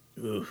gallon.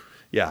 Oof.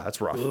 Yeah,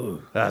 that's rough.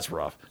 Ooh. That's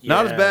rough. Yeah.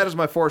 Not as bad as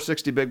my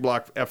 460 big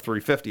block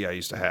F350 I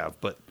used to have,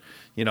 but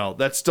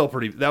that's still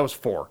pretty. That was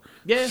 4.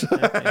 Yeah.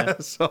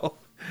 So,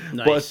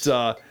 nice.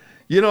 But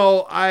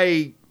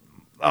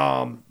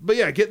but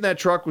yeah, getting that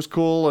truck was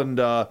cool. And,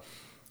 but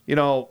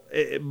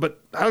I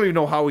don't even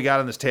know how we got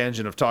on this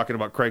tangent of talking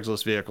about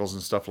Craigslist vehicles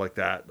and stuff like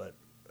that. But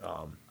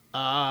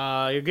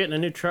You're getting a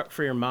new truck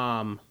for your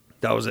mom.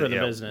 that was for it. the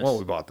Yeah. business. Well,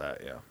 we bought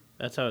that. Yeah.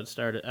 That's how it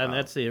started. And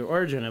that's the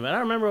origin of it. I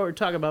don't remember what we were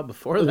talking about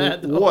before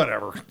that. though.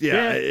 Whatever.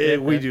 Yeah. Yeah.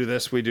 We do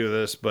this.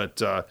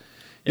 But,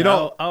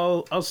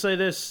 I'll say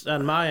this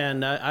on my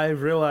end.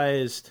 I've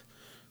realized,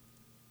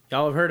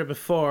 y'all have heard it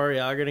before.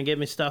 Y'all are going to give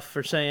me stuff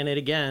for saying it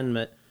again,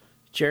 but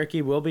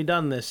Cherokee will be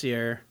done this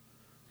year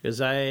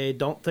because I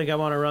don't think I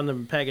want to run the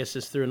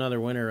Pegasus through another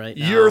winter right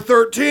now. year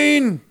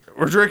 13.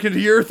 We're drinking to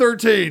year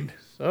 13.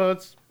 So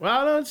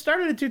it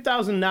started in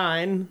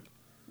 2009.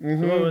 So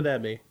what would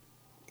that be?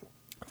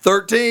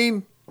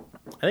 13. I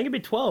think it'd be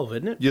 12,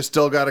 isn't it? You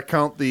still got to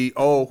count the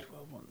 1,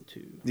 2.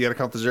 You got to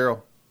count the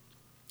 0.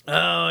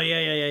 Oh,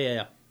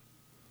 yeah.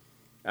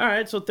 All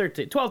right, so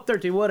 13. 12,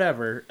 13,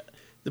 whatever.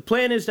 The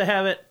plan is to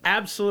have it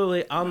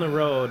absolutely on the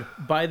road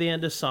by the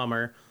end of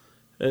summer.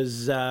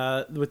 As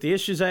with the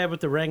issues I have with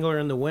the Wrangler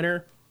in the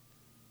winter,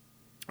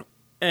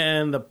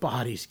 and the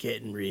body's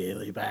getting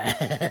really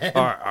bad.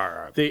 All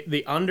right.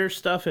 The under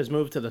stuff has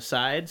moved to the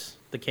sides,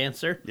 the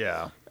cancer.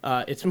 Yeah.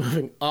 It's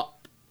moving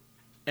up,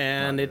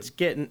 and it's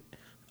getting...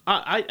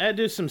 I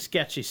do some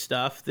sketchy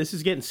stuff. This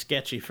is getting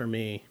sketchy for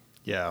me.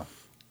 Yeah.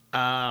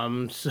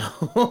 So...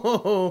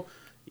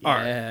 All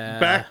right.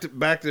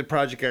 Back to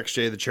Project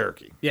XJ, the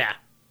Cherokee. Yeah.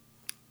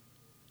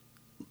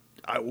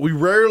 We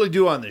rarely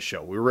do on this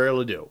show. We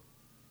rarely do.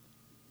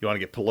 You want to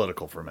get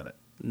political for a minute?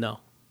 No.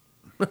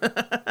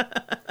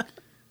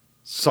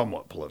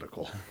 Somewhat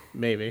political.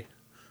 Maybe.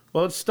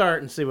 Well, let's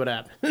start and see what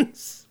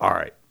happens. All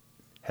right.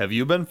 Have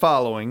you been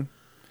following?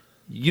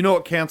 You know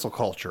what cancel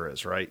culture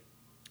is, right?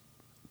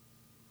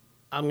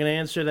 I'm going to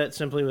answer that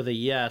simply with a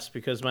yes,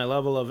 because my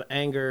level of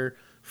anger,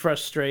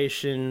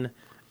 frustration,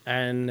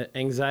 and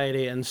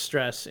anxiety and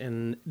stress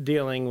in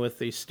dealing with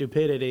the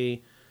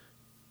stupidity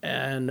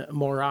and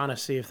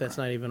moronacy, if that's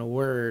not even a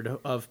word,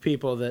 of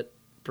people that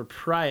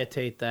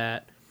proprietate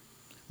that.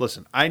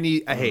 Listen,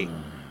 hey,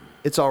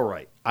 it's all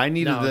right. I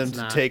needed No, them it's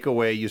to not. take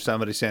away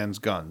Yosemite Sam's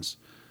guns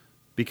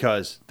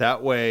because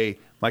that way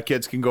my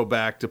kids can go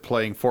back to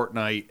playing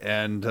Fortnite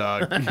and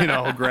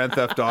Grand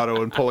Theft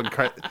Auto and pulling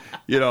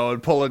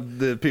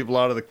the people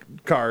out of the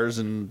cars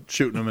and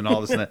shooting them and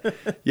all this and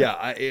that.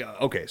 Yeah,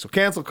 okay. So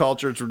cancel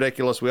culture, it's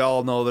ridiculous. We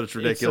all know that it's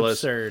ridiculous.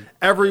 It's absurd.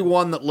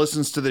 Everyone that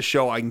listens to this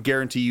show, I can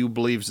guarantee you,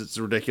 believes it's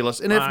ridiculous.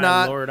 And if My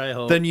not, Lord, I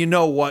hope. then you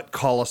know what?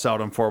 Call us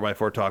out on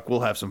 4x4 Talk. We'll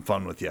have some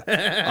fun with you.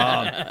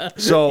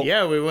 So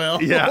Yeah, we will.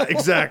 yeah,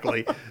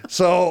 exactly.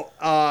 So,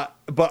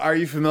 but are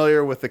you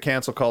familiar with the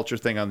cancel culture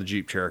thing on the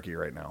Jeep Cherokee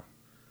right now?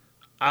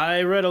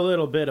 I read a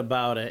little bit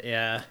about it,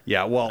 yeah.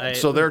 Yeah, well,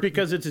 so they're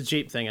because it's a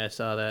Jeep thing, I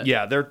saw that.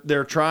 yeah,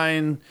 they're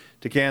trying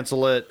to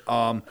cancel it.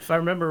 If I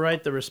remember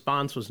right, the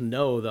response was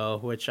no, though,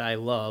 which I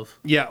love.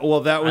 Yeah, well,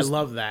 that was I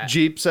love that.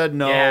 Jeep said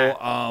no.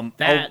 Yeah,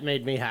 that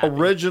made me happy.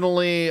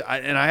 Originally,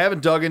 and I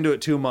haven't dug into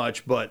it too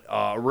much, but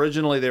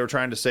originally they were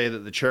trying to say that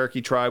the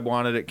Cherokee tribe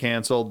wanted it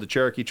canceled. The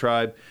Cherokee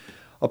tribe.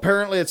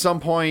 Apparently, at some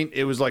point,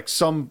 it was like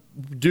some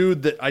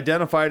dude that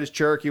identified as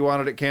Cherokee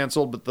wanted it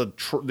canceled, but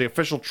the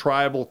official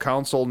tribal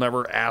council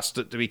never asked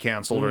it to be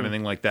canceled or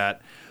anything like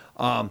that.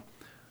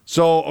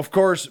 So, of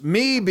course,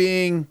 me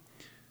being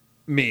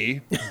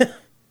me,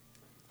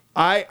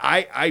 I've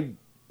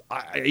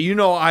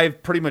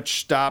pretty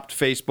much stopped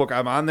Facebook.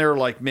 I'm on there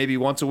like maybe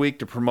once a week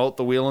to promote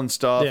the wheeling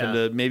stuff and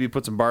to maybe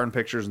put some barn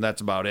pictures, and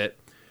that's about it.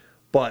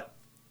 But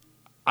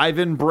I've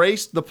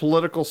embraced the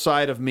political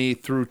side of me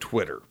through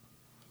Twitter.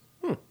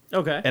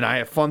 Okay. And I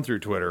have fun through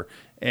Twitter.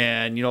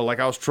 And, like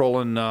I was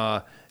trolling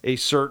a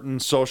certain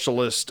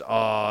socialist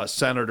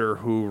senator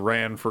who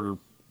ran for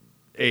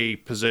a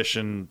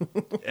position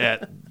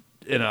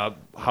in a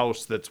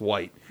house that's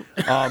white.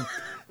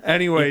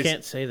 Anyways. You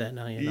can't say that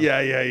now, you know.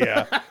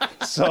 Yeah.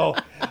 So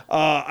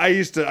I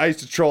used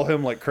to troll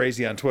him like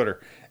crazy on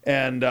Twitter.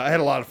 And I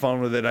had a lot of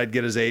fun with it. I'd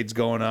get his aides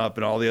going up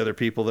and all the other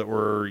people that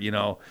were,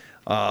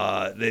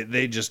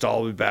 they just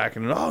all be back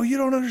and, oh, you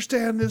don't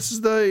understand. This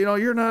is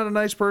you're not a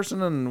nice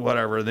person and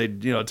whatever.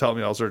 They'd, tell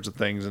me all sorts of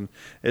things. And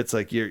it's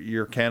like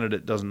your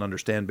candidate doesn't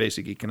understand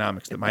basic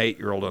economics that my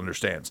 8-year-old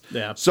understands.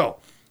 Yeah. So,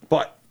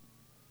 but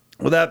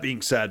with that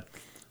being said,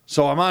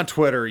 so I'm on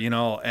Twitter,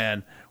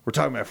 and we're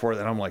talking about before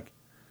that. I'm like,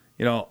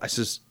 I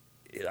says,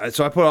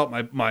 so I put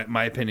out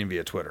my opinion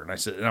via Twitter, and I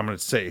said, and I'm going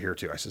to say it here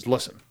too. I says,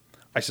 listen,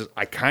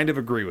 I kind of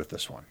agree with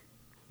this one,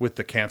 with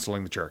the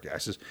canceling the Cherokee. I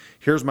says,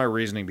 here's my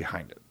reasoning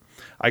behind it.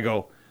 I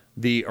go,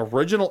 the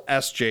original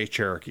SJ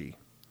Cherokee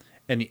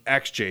and the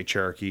XJ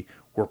Cherokee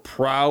were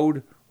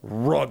proud,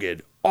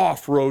 rugged,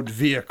 off-road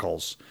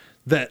vehicles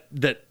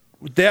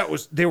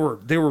they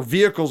were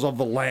vehicles of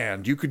the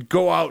land. You could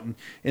go out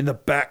in the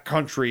back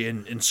country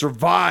and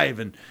survive,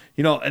 and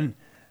and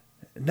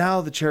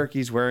now the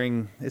Cherokee's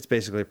it's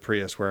basically a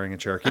Prius wearing a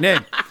Cherokee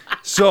name.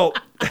 So,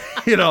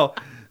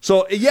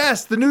 So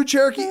yes, the new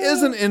Cherokee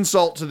is an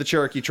insult to the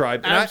Cherokee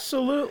tribe. And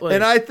Absolutely.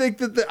 I think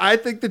that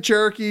the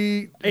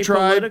Cherokee a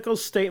tribe, political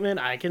statement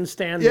I can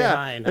stand yeah,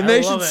 behind. and I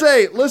they love should it.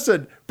 say,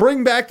 listen,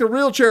 bring back the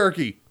real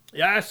Cherokee.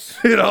 Yes.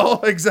 You know,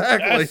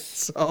 exactly.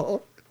 Yes.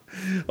 So,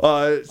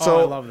 I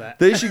love that.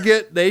 they should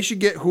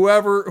get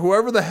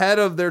whoever the head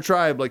of their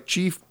tribe, like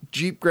Chief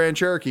Jeep Grand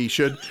Cherokee,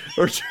 should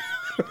or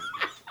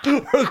the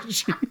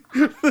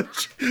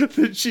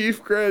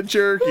Chief Grand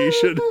Cherokee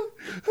should.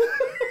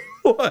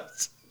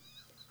 What?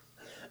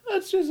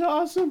 That's just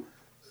awesome.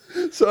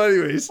 So,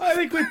 anyways, I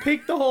think we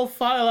picked the whole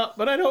file up,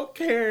 but I don't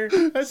care.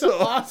 That's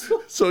awesome.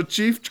 so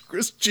Chief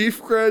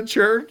Grand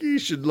Cherokee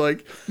should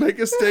like make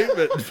a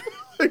statement.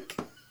 Like,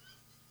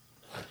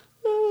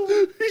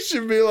 he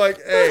should be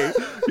like, "Hey,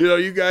 you know,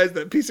 you guys,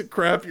 that piece of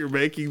crap you're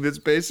making, that's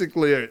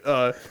basically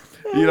a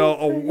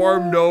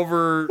warmed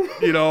over,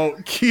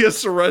 Kia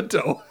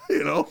Sorento,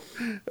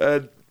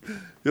 and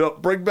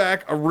bring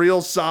back a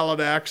real solid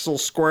axle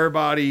square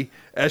body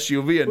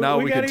SUV, and now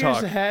we can gotta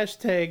talk." use the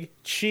hashtag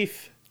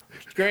Chief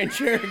Grand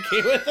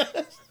Cherokee with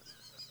us.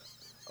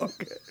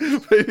 Okay,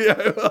 maybe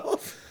I will.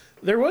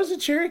 There was a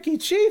Cherokee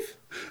Chief.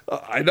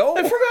 I know.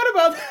 I forgot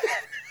about that.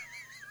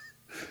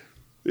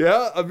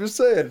 Yeah, I'm just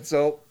saying.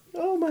 So.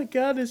 Oh my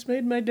God, this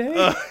made my day.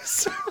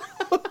 So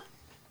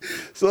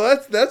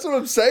that's what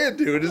I'm saying,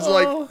 dude. It's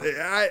like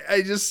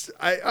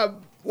I'm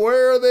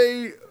where are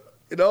they?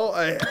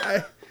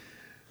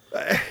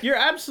 You're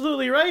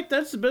absolutely right.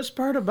 That's the best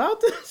part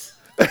about this.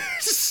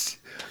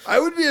 I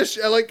would be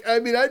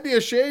I'd be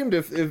ashamed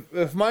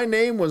if my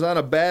name was on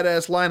a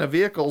badass line of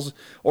vehicles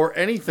or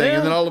anything,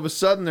 and then all of a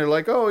sudden they're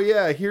like, "Oh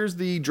yeah, here's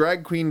the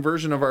drag queen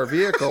version of our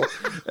vehicle,"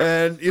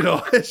 and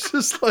it's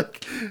just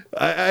like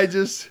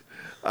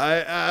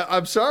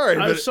I'm sorry. I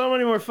but have so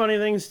many more funny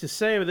things to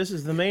say, but this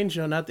is the main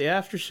show, not the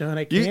after show, and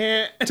I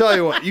can't. Tell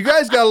you what, you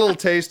guys got a little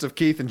taste of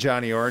Keith and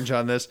Johnny Orange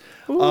on this.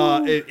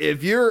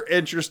 If you're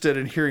interested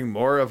in hearing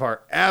more of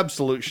our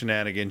absolute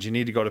shenanigans, you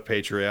need to go to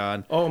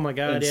Patreon. Oh my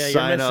God, yeah,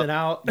 you're missing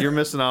out. You're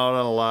missing out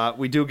on a lot.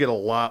 We do get a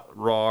lot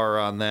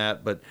raw on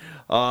that, but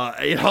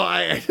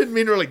I didn't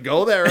mean to really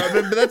go there.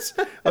 But that's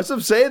what I'm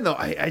saying though.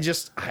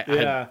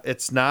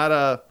 It's not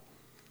a,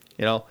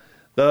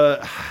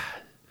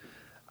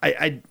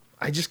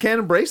 I just can't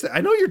embrace that.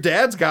 I know your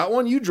dad's got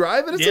one. You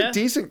drive it. It's a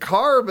decent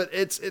car, but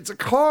it's a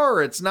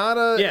car. It's not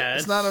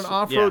it's not an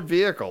off-road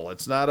vehicle.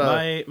 It's not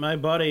a my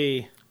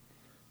buddy.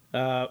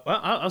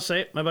 I'll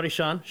say it. My buddy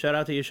Sean. Shout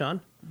out to you, Sean.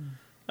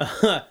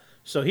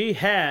 So he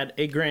had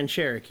a Grand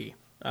Cherokee.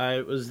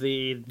 It was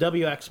the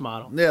WX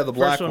model. Yeah, the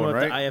black First one with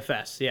right? the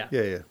IFS. Yeah.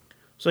 Yeah.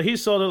 So he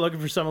sold it looking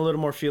for something a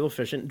little more fuel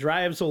efficient.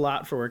 Drives a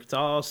lot for work. It's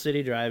all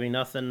city driving.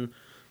 Nothing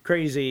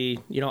crazy.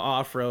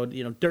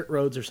 Off-road. Dirt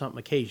roads or something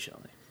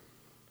occasionally.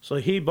 So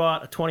he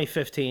bought a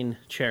 2015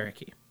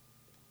 Cherokee.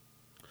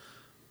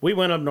 We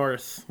went up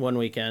north one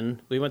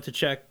weekend. We went to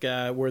check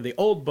where the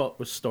old boat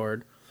was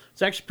stored.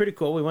 It's actually pretty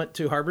cool. We went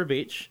to Harbor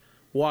Beach,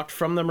 walked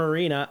from the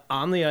marina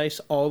on the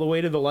ice all the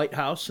way to the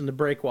lighthouse and the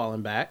break wall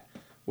and back,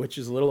 which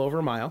is a little over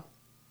a mile.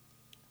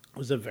 It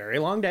was a very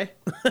long day.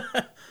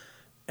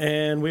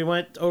 And we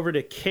went over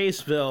to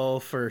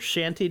Caseville for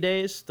Shanty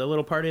Days, the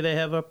little party they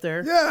have up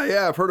there.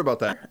 Yeah, I've heard about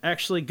that.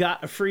 Actually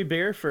got a free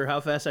beer for how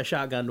fast I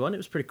shotgunned one. It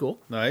was pretty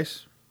cool.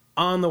 Nice.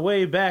 On the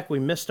way back, we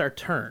missed our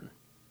turn.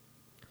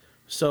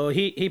 So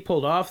he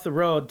pulled off the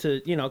road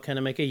to, kind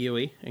of make a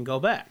U-ey and go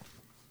back.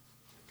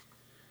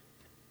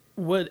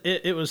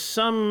 It was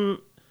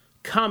some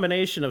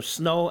combination of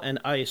snow and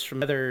ice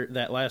from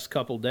that last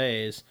couple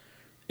days.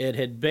 It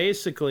had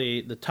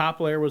basically, the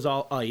top layer was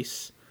all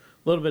ice,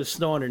 a little bit of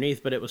snow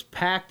underneath, but it was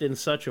packed in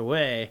such a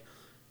way,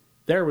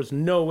 there was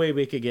no way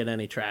we could get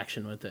any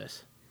traction with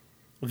this.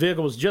 The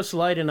vehicle was just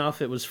light enough,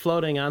 it was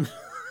floating on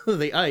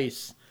the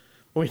ice.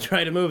 When we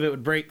tried to move, it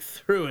would break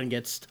through and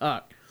get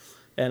stuck.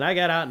 And I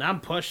got out, and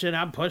I'm pushing,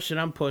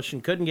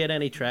 couldn't get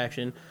any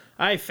traction.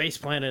 I face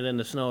planted in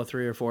the snow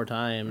 3 or 4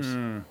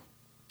 times.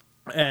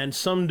 And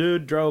some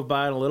dude drove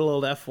by in a little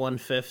old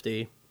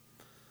F-150.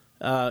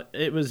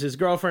 It was his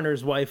girlfriend or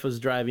his wife was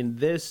driving.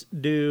 This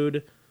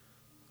dude,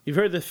 you've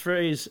heard the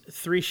phrase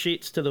 3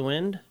 sheets to the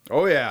wind?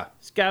 Oh, yeah.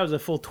 This guy was a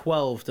full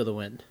 12 to the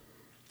wind.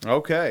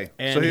 Okay.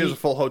 And so he was a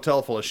full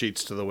hotel full of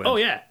sheets to the wind. Oh,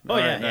 yeah.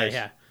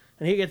 Yeah.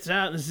 And he gets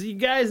out and says, "You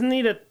guys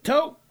need a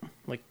tote?" I'm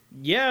like,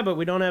 "Yeah, but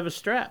we don't have a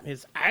strap."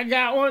 He's, "I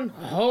got one.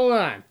 Hold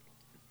on."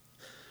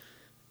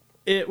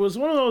 It was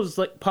one of those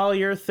like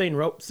polyurethane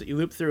ropes that you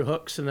loop through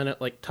hooks and then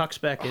it like tucks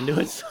back into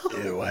itself.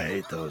 Ew, I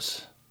hate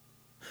those.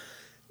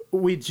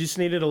 We just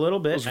needed a little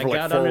bit. Those I are like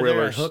got under there, I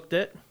four-wheelers. hooked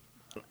it.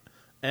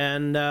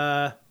 And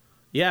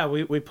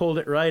we pulled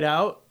it right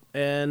out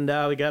and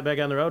we got back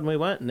on the road and we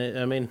went.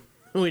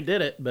 And we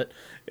did it, but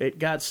it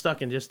got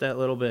stuck in just that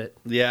little bit.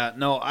 Yeah,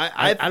 no,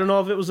 I don't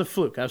know if it was a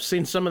fluke. I've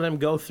seen some of them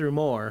go through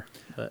more,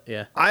 but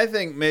yeah. I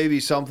think maybe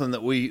something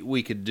that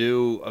we could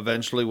do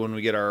eventually when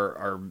we get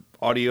our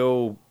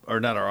audio, or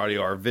not our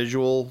audio, our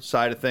visual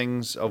side of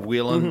things of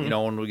wheeling,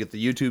 when we get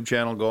the YouTube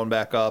channel going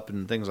back up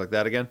and things like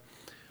that again.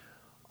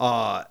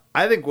 I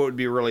think what would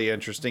be really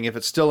interesting, if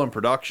it's still in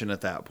production at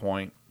that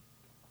point,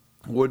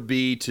 would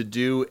be to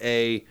do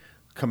a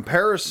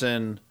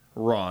comparison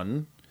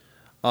run,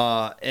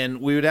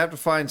 and we would have to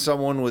find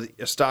someone with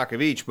a stock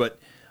of each, but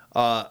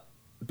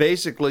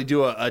basically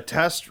do a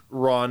test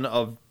run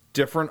of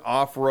different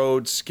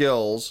off-road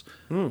skills,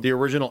 the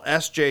original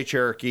SJ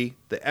Cherokee,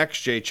 the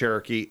XJ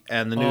Cherokee,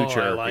 and the new Cherokee.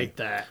 I like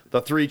that.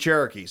 The 3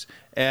 Cherokees.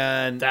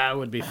 And That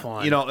would be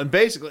fun. and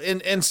basically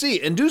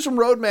and do some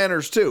road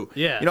manners too.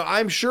 Yeah.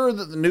 I'm sure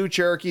that the new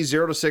Cherokee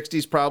 0 to 60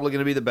 is probably going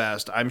to be the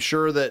best. I'm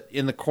sure that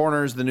in the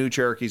corners the new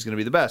Cherokee is going to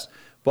be the best.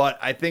 But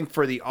I think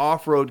for the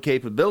off-road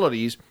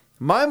capabilities,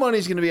 my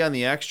money's going to be on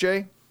the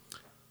XJ.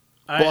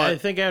 I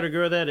think I would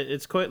agree with that.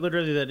 It's quite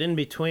literally that in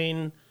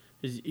between.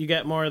 You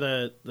got more of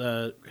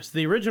cause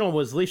the original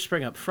was leaf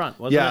spring up front,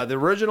 wasn't it? Yeah, the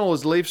original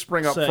was leaf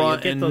spring up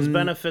front. You get those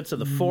benefits of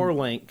the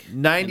 4-link.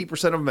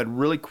 90% of them had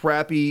really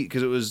crappy,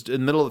 because it was in the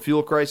middle of the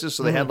fuel crisis,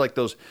 so they had like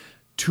those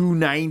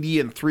 290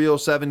 and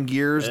 307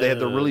 gears. They had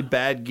the really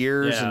bad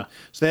gears, Yeah. and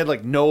so they had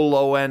like no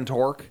low-end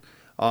torque.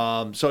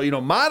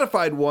 So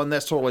modified one,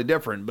 that's totally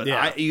different. But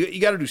Yeah.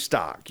 you got to do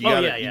stock.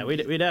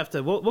 We'd have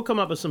to. We'll come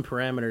up with some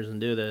parameters and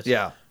do this.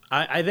 Yeah.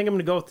 I think I'm going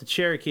to go with the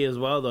Cherokee as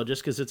well, though,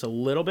 just because it's a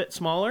little bit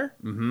smaller,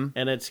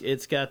 and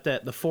it's got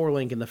the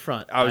 4-link in the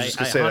front. I was just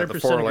going to say that, the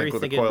 4-link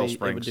with the coil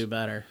springs. It would do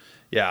better.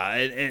 Yeah,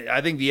 and I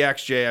think the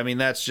XJ, I mean,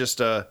 that's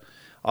just a...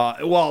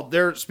 well,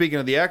 they're speaking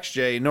of the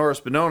XJ,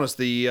 Norris Benonis,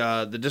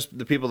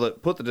 the people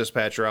that put the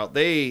dispatcher out,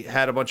 they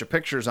had a bunch of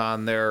pictures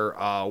on their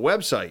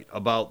website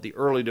about the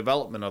early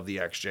development of the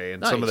XJ,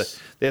 and they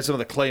had some of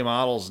the clay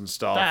models and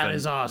stuff. That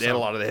is awesome. They had a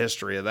lot of the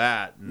history of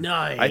that. And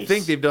Nice. I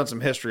think they've done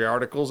some history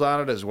articles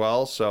on it as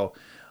well. So,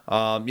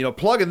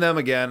 plugging them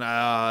again.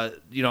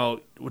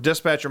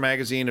 Dispatcher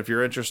Magazine. If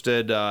you're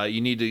interested, you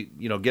need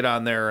to get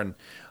on there and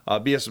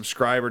be a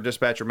subscriber.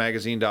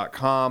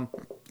 DispatcherMagazine.com.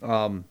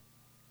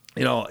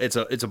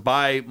 It's a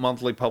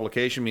bi-monthly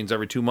publication, means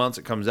every 2 months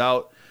it comes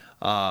out.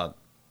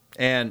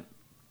 And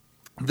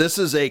this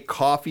is a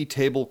coffee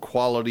table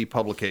quality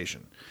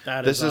publication.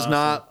 This is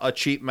not a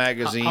cheap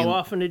magazine. How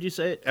often did you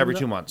say it? Every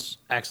 2 months.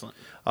 Excellent.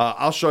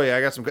 I'll show you.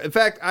 I got some. In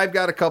fact, I've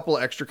got a couple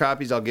extra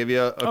copies. I'll give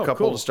you a couple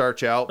cool. to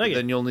start you out. Thank you.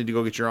 Then you'll need to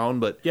go get your own.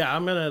 But Yeah,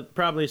 I'm going to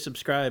probably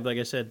subscribe, like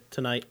I said,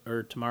 tonight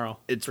or tomorrow.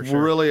 it's for sure.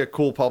 really a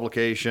cool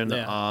publication.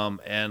 Yeah.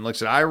 And like I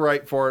said, I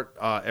write for it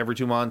every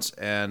 2 months,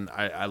 and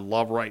I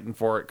love writing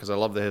for it because I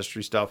love the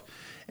history stuff.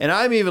 And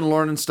I'm even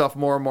learning stuff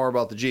more and more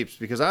about the Jeeps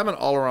because I'm an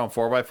all-around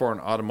 4x4 and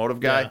automotive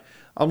guy. Yeah.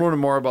 I'm learning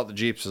more about the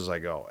Jeeps as I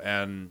go.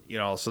 And,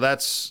 so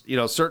that's,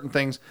 certain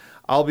things.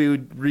 I'll be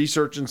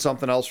researching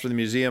something else for the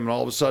museum, and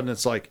all of a sudden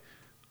it's like,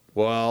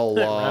 well,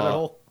 rabbit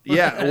hole.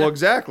 yeah, well,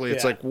 exactly.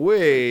 It's Yeah. like,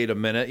 wait a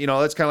minute.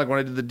 That's kind of like when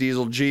I did the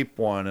diesel Jeep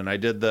one, and I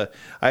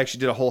actually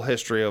did a whole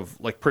history of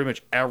like pretty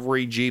much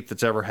every Jeep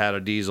that's ever had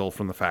a diesel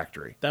from the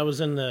factory. That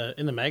was in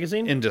the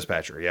magazine? In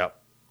Dispatcher, yep.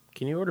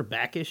 Can you order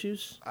back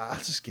issues? I'll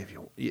just give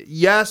you.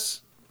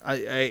 Yes,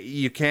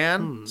 you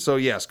can. So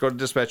yes, go to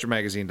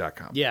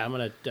dispatchermagazine.com. Yeah, I'm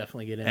going to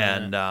definitely get in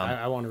And, that.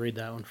 I want to read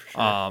that one for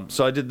sure.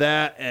 So I did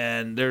that,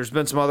 and there's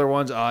been some other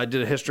ones. I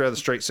did a history of the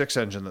straight 6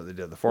 engine that they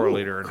did, the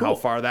 4-liter, and how cool.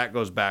 far that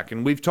goes back.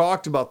 And we've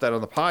talked about that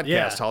on the podcast,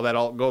 Yeah. how that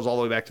all goes all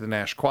the way back to the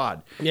Nash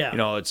Quad. Yeah.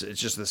 It's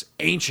just this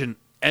ancient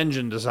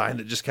engine design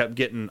that just kept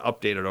getting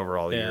updated over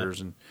all the Yeah.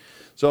 years. And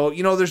so,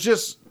 there's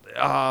just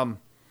a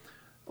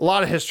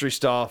lot of history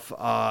stuff.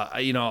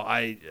 I'm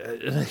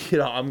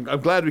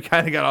glad we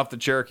kind of got off the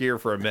Cherokee here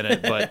for a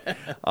minute, but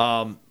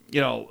I'm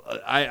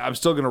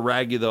still going to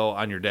rag you though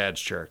on your dad's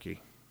Cherokee.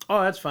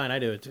 Oh, that's fine. I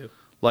do it too.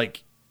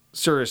 Like,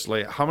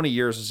 seriously, how many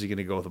years is he going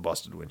to go with a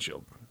busted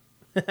windshield?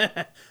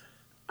 I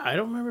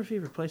don't remember if he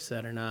replaced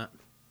that or not.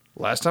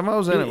 Last time I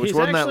was in it, which He's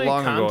wasn't that actually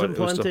long ago. It was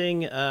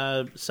contemplating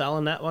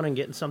selling that one and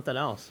getting something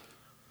else.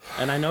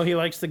 And I know he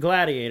likes the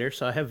Gladiator,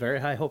 so I have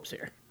very high hopes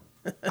here.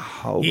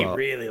 how He about,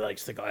 really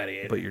likes the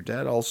Gladiator. but your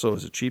dad also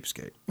is a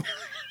cheapskate.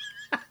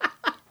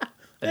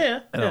 Yeah.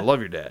 And I love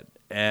your dad.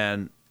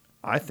 And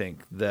I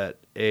think that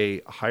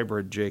a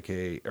hybrid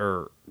JK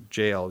or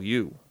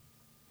JLU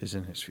is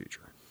in his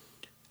future.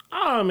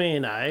 I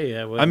mean,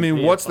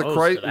 what's the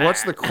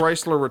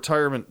Chrysler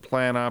retirement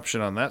plan option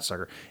on that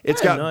sucker?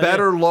 It's got no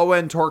better low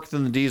end torque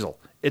than the diesel.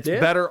 It's Yeah.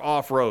 better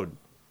off road,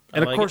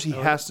 and of like course it. he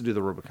has to do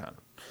the Rubicon.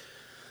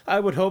 I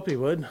would hope he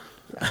would.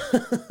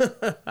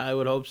 I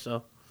would hope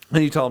so.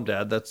 And you tell him,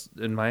 Dad, that's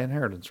in my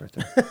inheritance right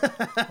there.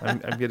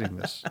 I'm getting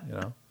this.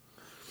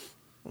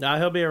 Now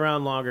he'll be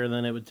around longer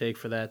than it would take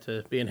for that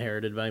to be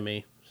inherited by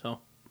me. So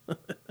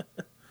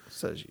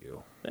Says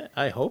you.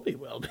 I hope he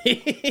will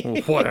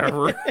be.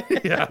 Whatever.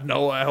 Yeah.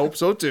 No, I hope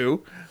so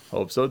too.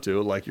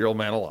 Like your old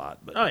man a lot.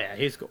 But Oh yeah,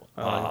 he's cool.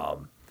 I like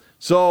him.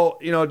 so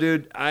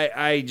dude,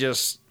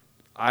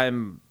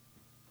 I'm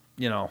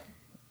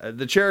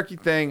the Cherokee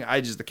thing,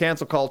 the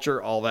cancel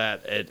culture, all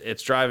that,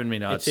 it's driving me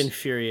nuts. It's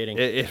infuriating.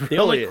 It the really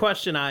only is.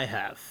 question I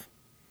have.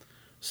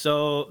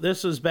 So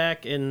this was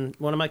back in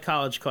one of my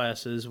college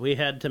classes. We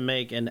had to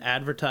make an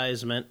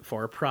advertisement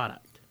for a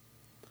product.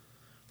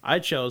 I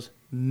chose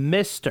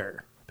Mr.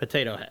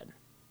 Potato Head.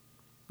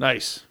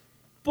 Nice.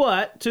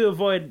 But to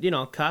avoid,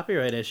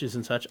 copyright issues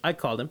and such, I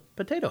called him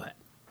Potato Head.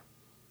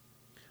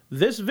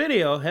 This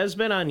video has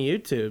been on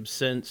YouTube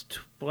since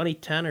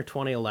 2010 or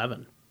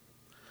 2011.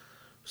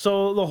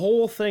 So the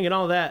whole thing and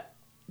all that,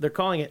 they're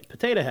calling it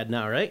Potato Head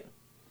now, right?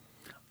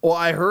 Well,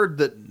 I heard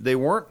that they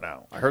weren't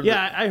now. I heard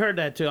I heard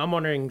that too. I'm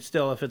wondering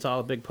still if it's all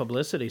a big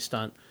publicity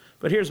stunt.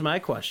 But here's my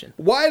question.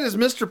 Why does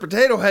Mr.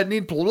 Potato Head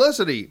need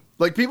publicity?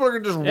 Like, people are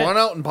going to just run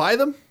out and buy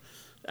them?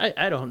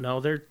 I don't know.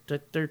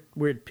 They're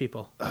weird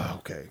people. Oh,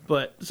 okay.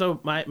 But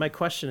so my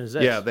question is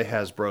this. Yeah, they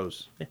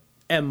Hasbros.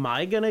 Am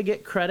I going to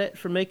get credit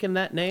for making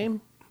that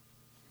name?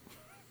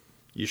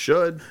 You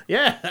should.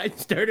 Yeah, I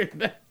started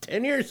that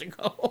 10 years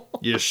ago.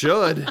 You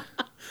should.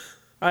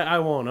 I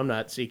won't. I'm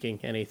not seeking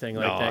anything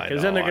like No, that. I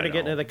Because then they're know, going to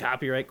I get into the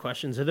copyright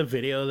questions of the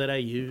video that I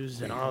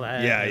used and all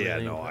that. Yeah, and yeah,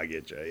 everything. no, I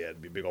get you. Yeah,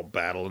 it'd be a big old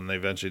battle, and they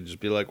eventually just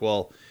be like,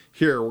 well,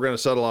 here, we're going to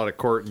settle out of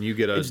court, and you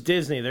get a... It's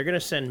Disney. They're going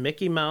to send a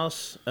Mickey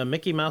Mouse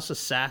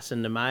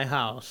assassin to my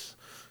house,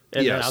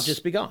 and then Yes. I'll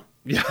just be gone.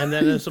 Yeah. And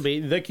then this will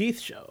be the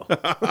Keith Show.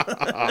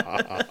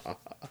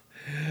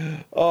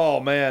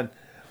 Oh, man.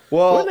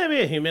 Well... Wouldn't that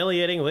be a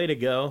humiliating way to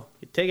go?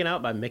 Get taken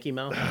out by Mickey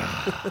Mouse.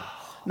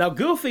 Now,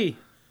 Goofy,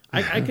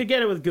 I could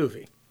get it with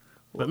Goofy.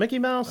 But Mickey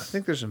Mouse, I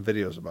think there's some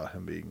videos about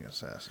him being an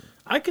assassin.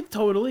 I could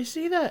totally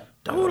see that.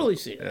 Totally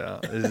see it. Yeah,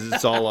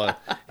 it's all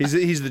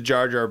he's the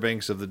Jar Jar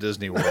Binks of the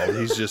Disney world.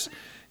 He's just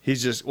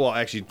well,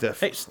 actually,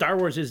 Hey, Star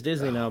Wars is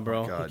Disney now,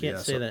 bro. God, you can't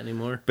yeah, say so that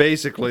anymore.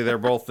 basically they're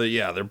both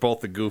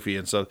the Goofy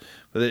and stuff.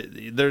 But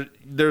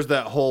there's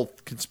that whole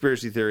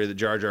conspiracy theory that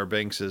Jar Jar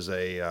Binks is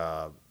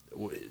a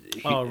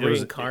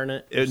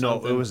reincarnate. It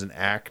something. was an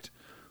act.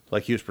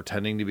 Like he was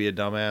pretending to be a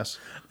dumbass.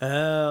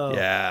 Oh,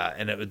 Yeah,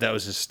 and that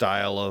was his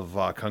style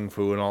of kung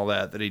fu and all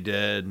that he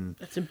did. And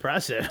that's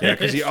impressive. yeah,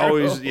 because he It's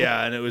always true.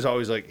 and it was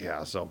always like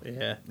so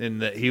Yeah.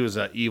 and that he was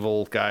an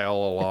evil guy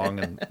all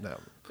along. And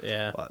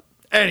Yeah. but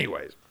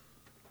anyways,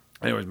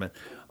 man.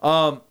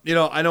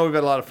 I know we've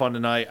had a lot of fun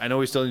tonight. I know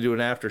we still need to do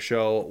an after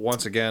show.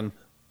 Once again,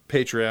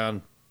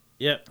 Patreon.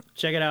 Yep.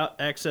 Check it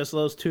out. Access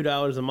Lowe's,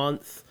 $2 a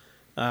month.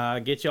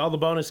 Get you all the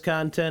bonus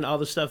content, all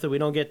the stuff that we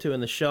don't get to in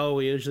the show.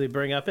 We usually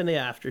bring up in the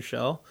after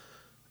show.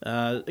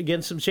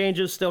 Again, some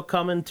changes still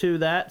coming to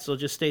that, so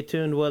just stay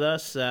tuned with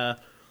us.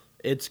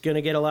 It's going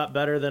to get a lot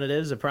better than it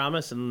is, I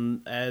promise.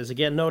 And as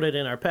again noted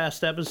in our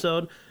past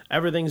episode,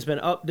 everything's been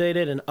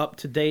updated and up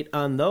to date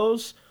on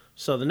those.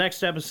 So the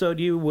next episode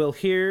you will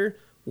hear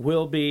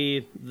will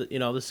be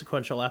the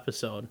sequential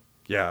episode.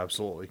 Yeah,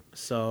 absolutely.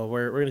 So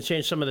we're going to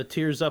change some of the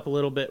tiers up a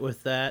little bit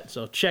with that.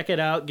 So check it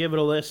out, give it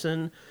a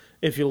listen.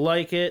 If you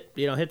like it,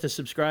 hit the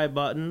subscribe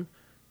button.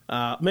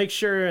 Make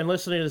sure in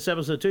listening to this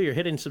episode too, you're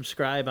hitting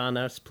subscribe on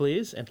us,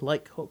 please, and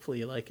hopefully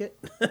you like it.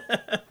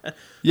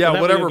 Yeah, That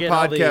way whatever you'll get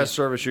all podcast the-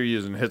 service you're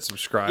using, hit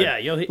subscribe. Yeah,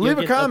 you'll leave a get up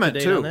to comment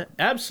date too. on that.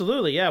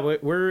 Absolutely, yeah,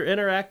 we're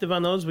interactive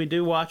on those. We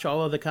do watch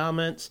all of the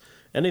comments.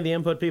 Any of the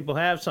input people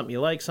have, something you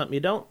like, something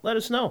you don't, let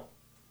us know.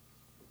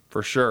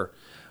 For sure.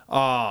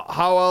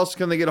 How else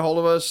can they get a hold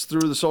of us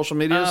through the social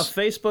medias?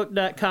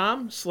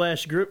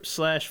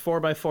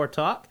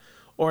 Facebook.com/group/4x4talk,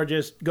 or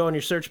just go in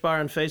your search bar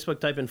on Facebook,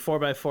 type in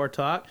 4x4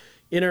 Talk.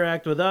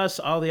 Interact with us,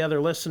 all the other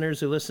listeners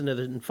who listen to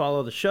and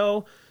follow the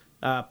show.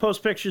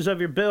 Post pictures of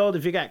your build.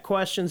 If you got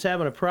questions,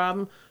 having a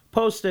problem,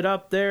 post it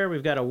up there.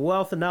 We've got a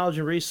wealth of knowledge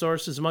and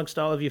resources amongst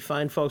all of you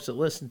fine folks that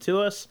listen to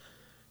us.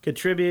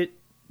 Contribute,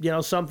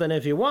 something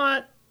if you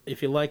want.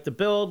 If you like the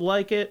build,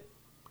 like it,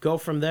 go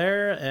from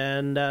there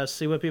and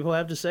see what people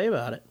have to say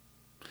about it.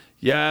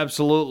 Yeah,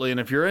 absolutely. And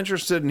if you're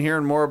interested in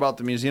hearing more about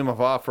the Museum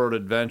of Off-Road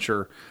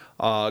Adventure,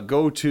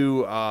 go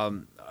to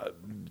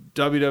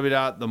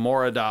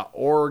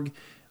www.themora.org.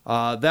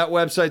 That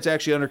website's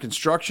actually under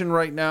construction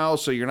right now,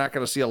 so you're not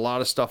going to see a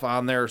lot of stuff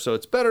on there. So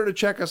it's better to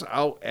check us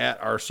out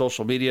at our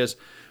social medias,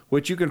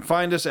 which you can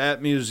find us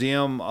at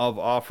Museum of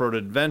Off-Road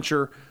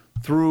Adventure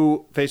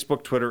through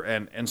Facebook, Twitter,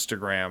 and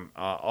Instagram.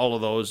 All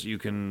of those you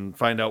can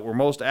find out. We're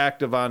most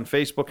active on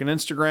Facebook and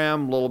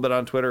Instagram, a little bit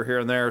on Twitter here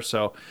and there.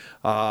 So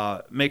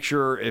make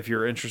sure if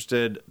you're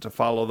interested to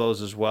follow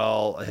those as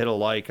well. Hit a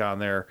like on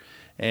there.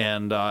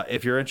 And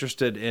if you're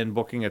interested in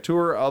booking a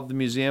tour of the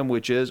museum,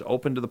 which is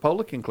open to the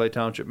public in Clay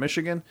Township,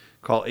 Michigan,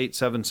 call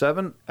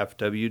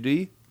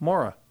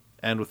 877-FWD-MORA.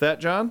 And with that,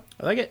 John?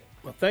 I like it.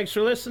 Well, thanks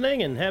for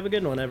listening, and have a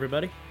good one,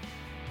 everybody.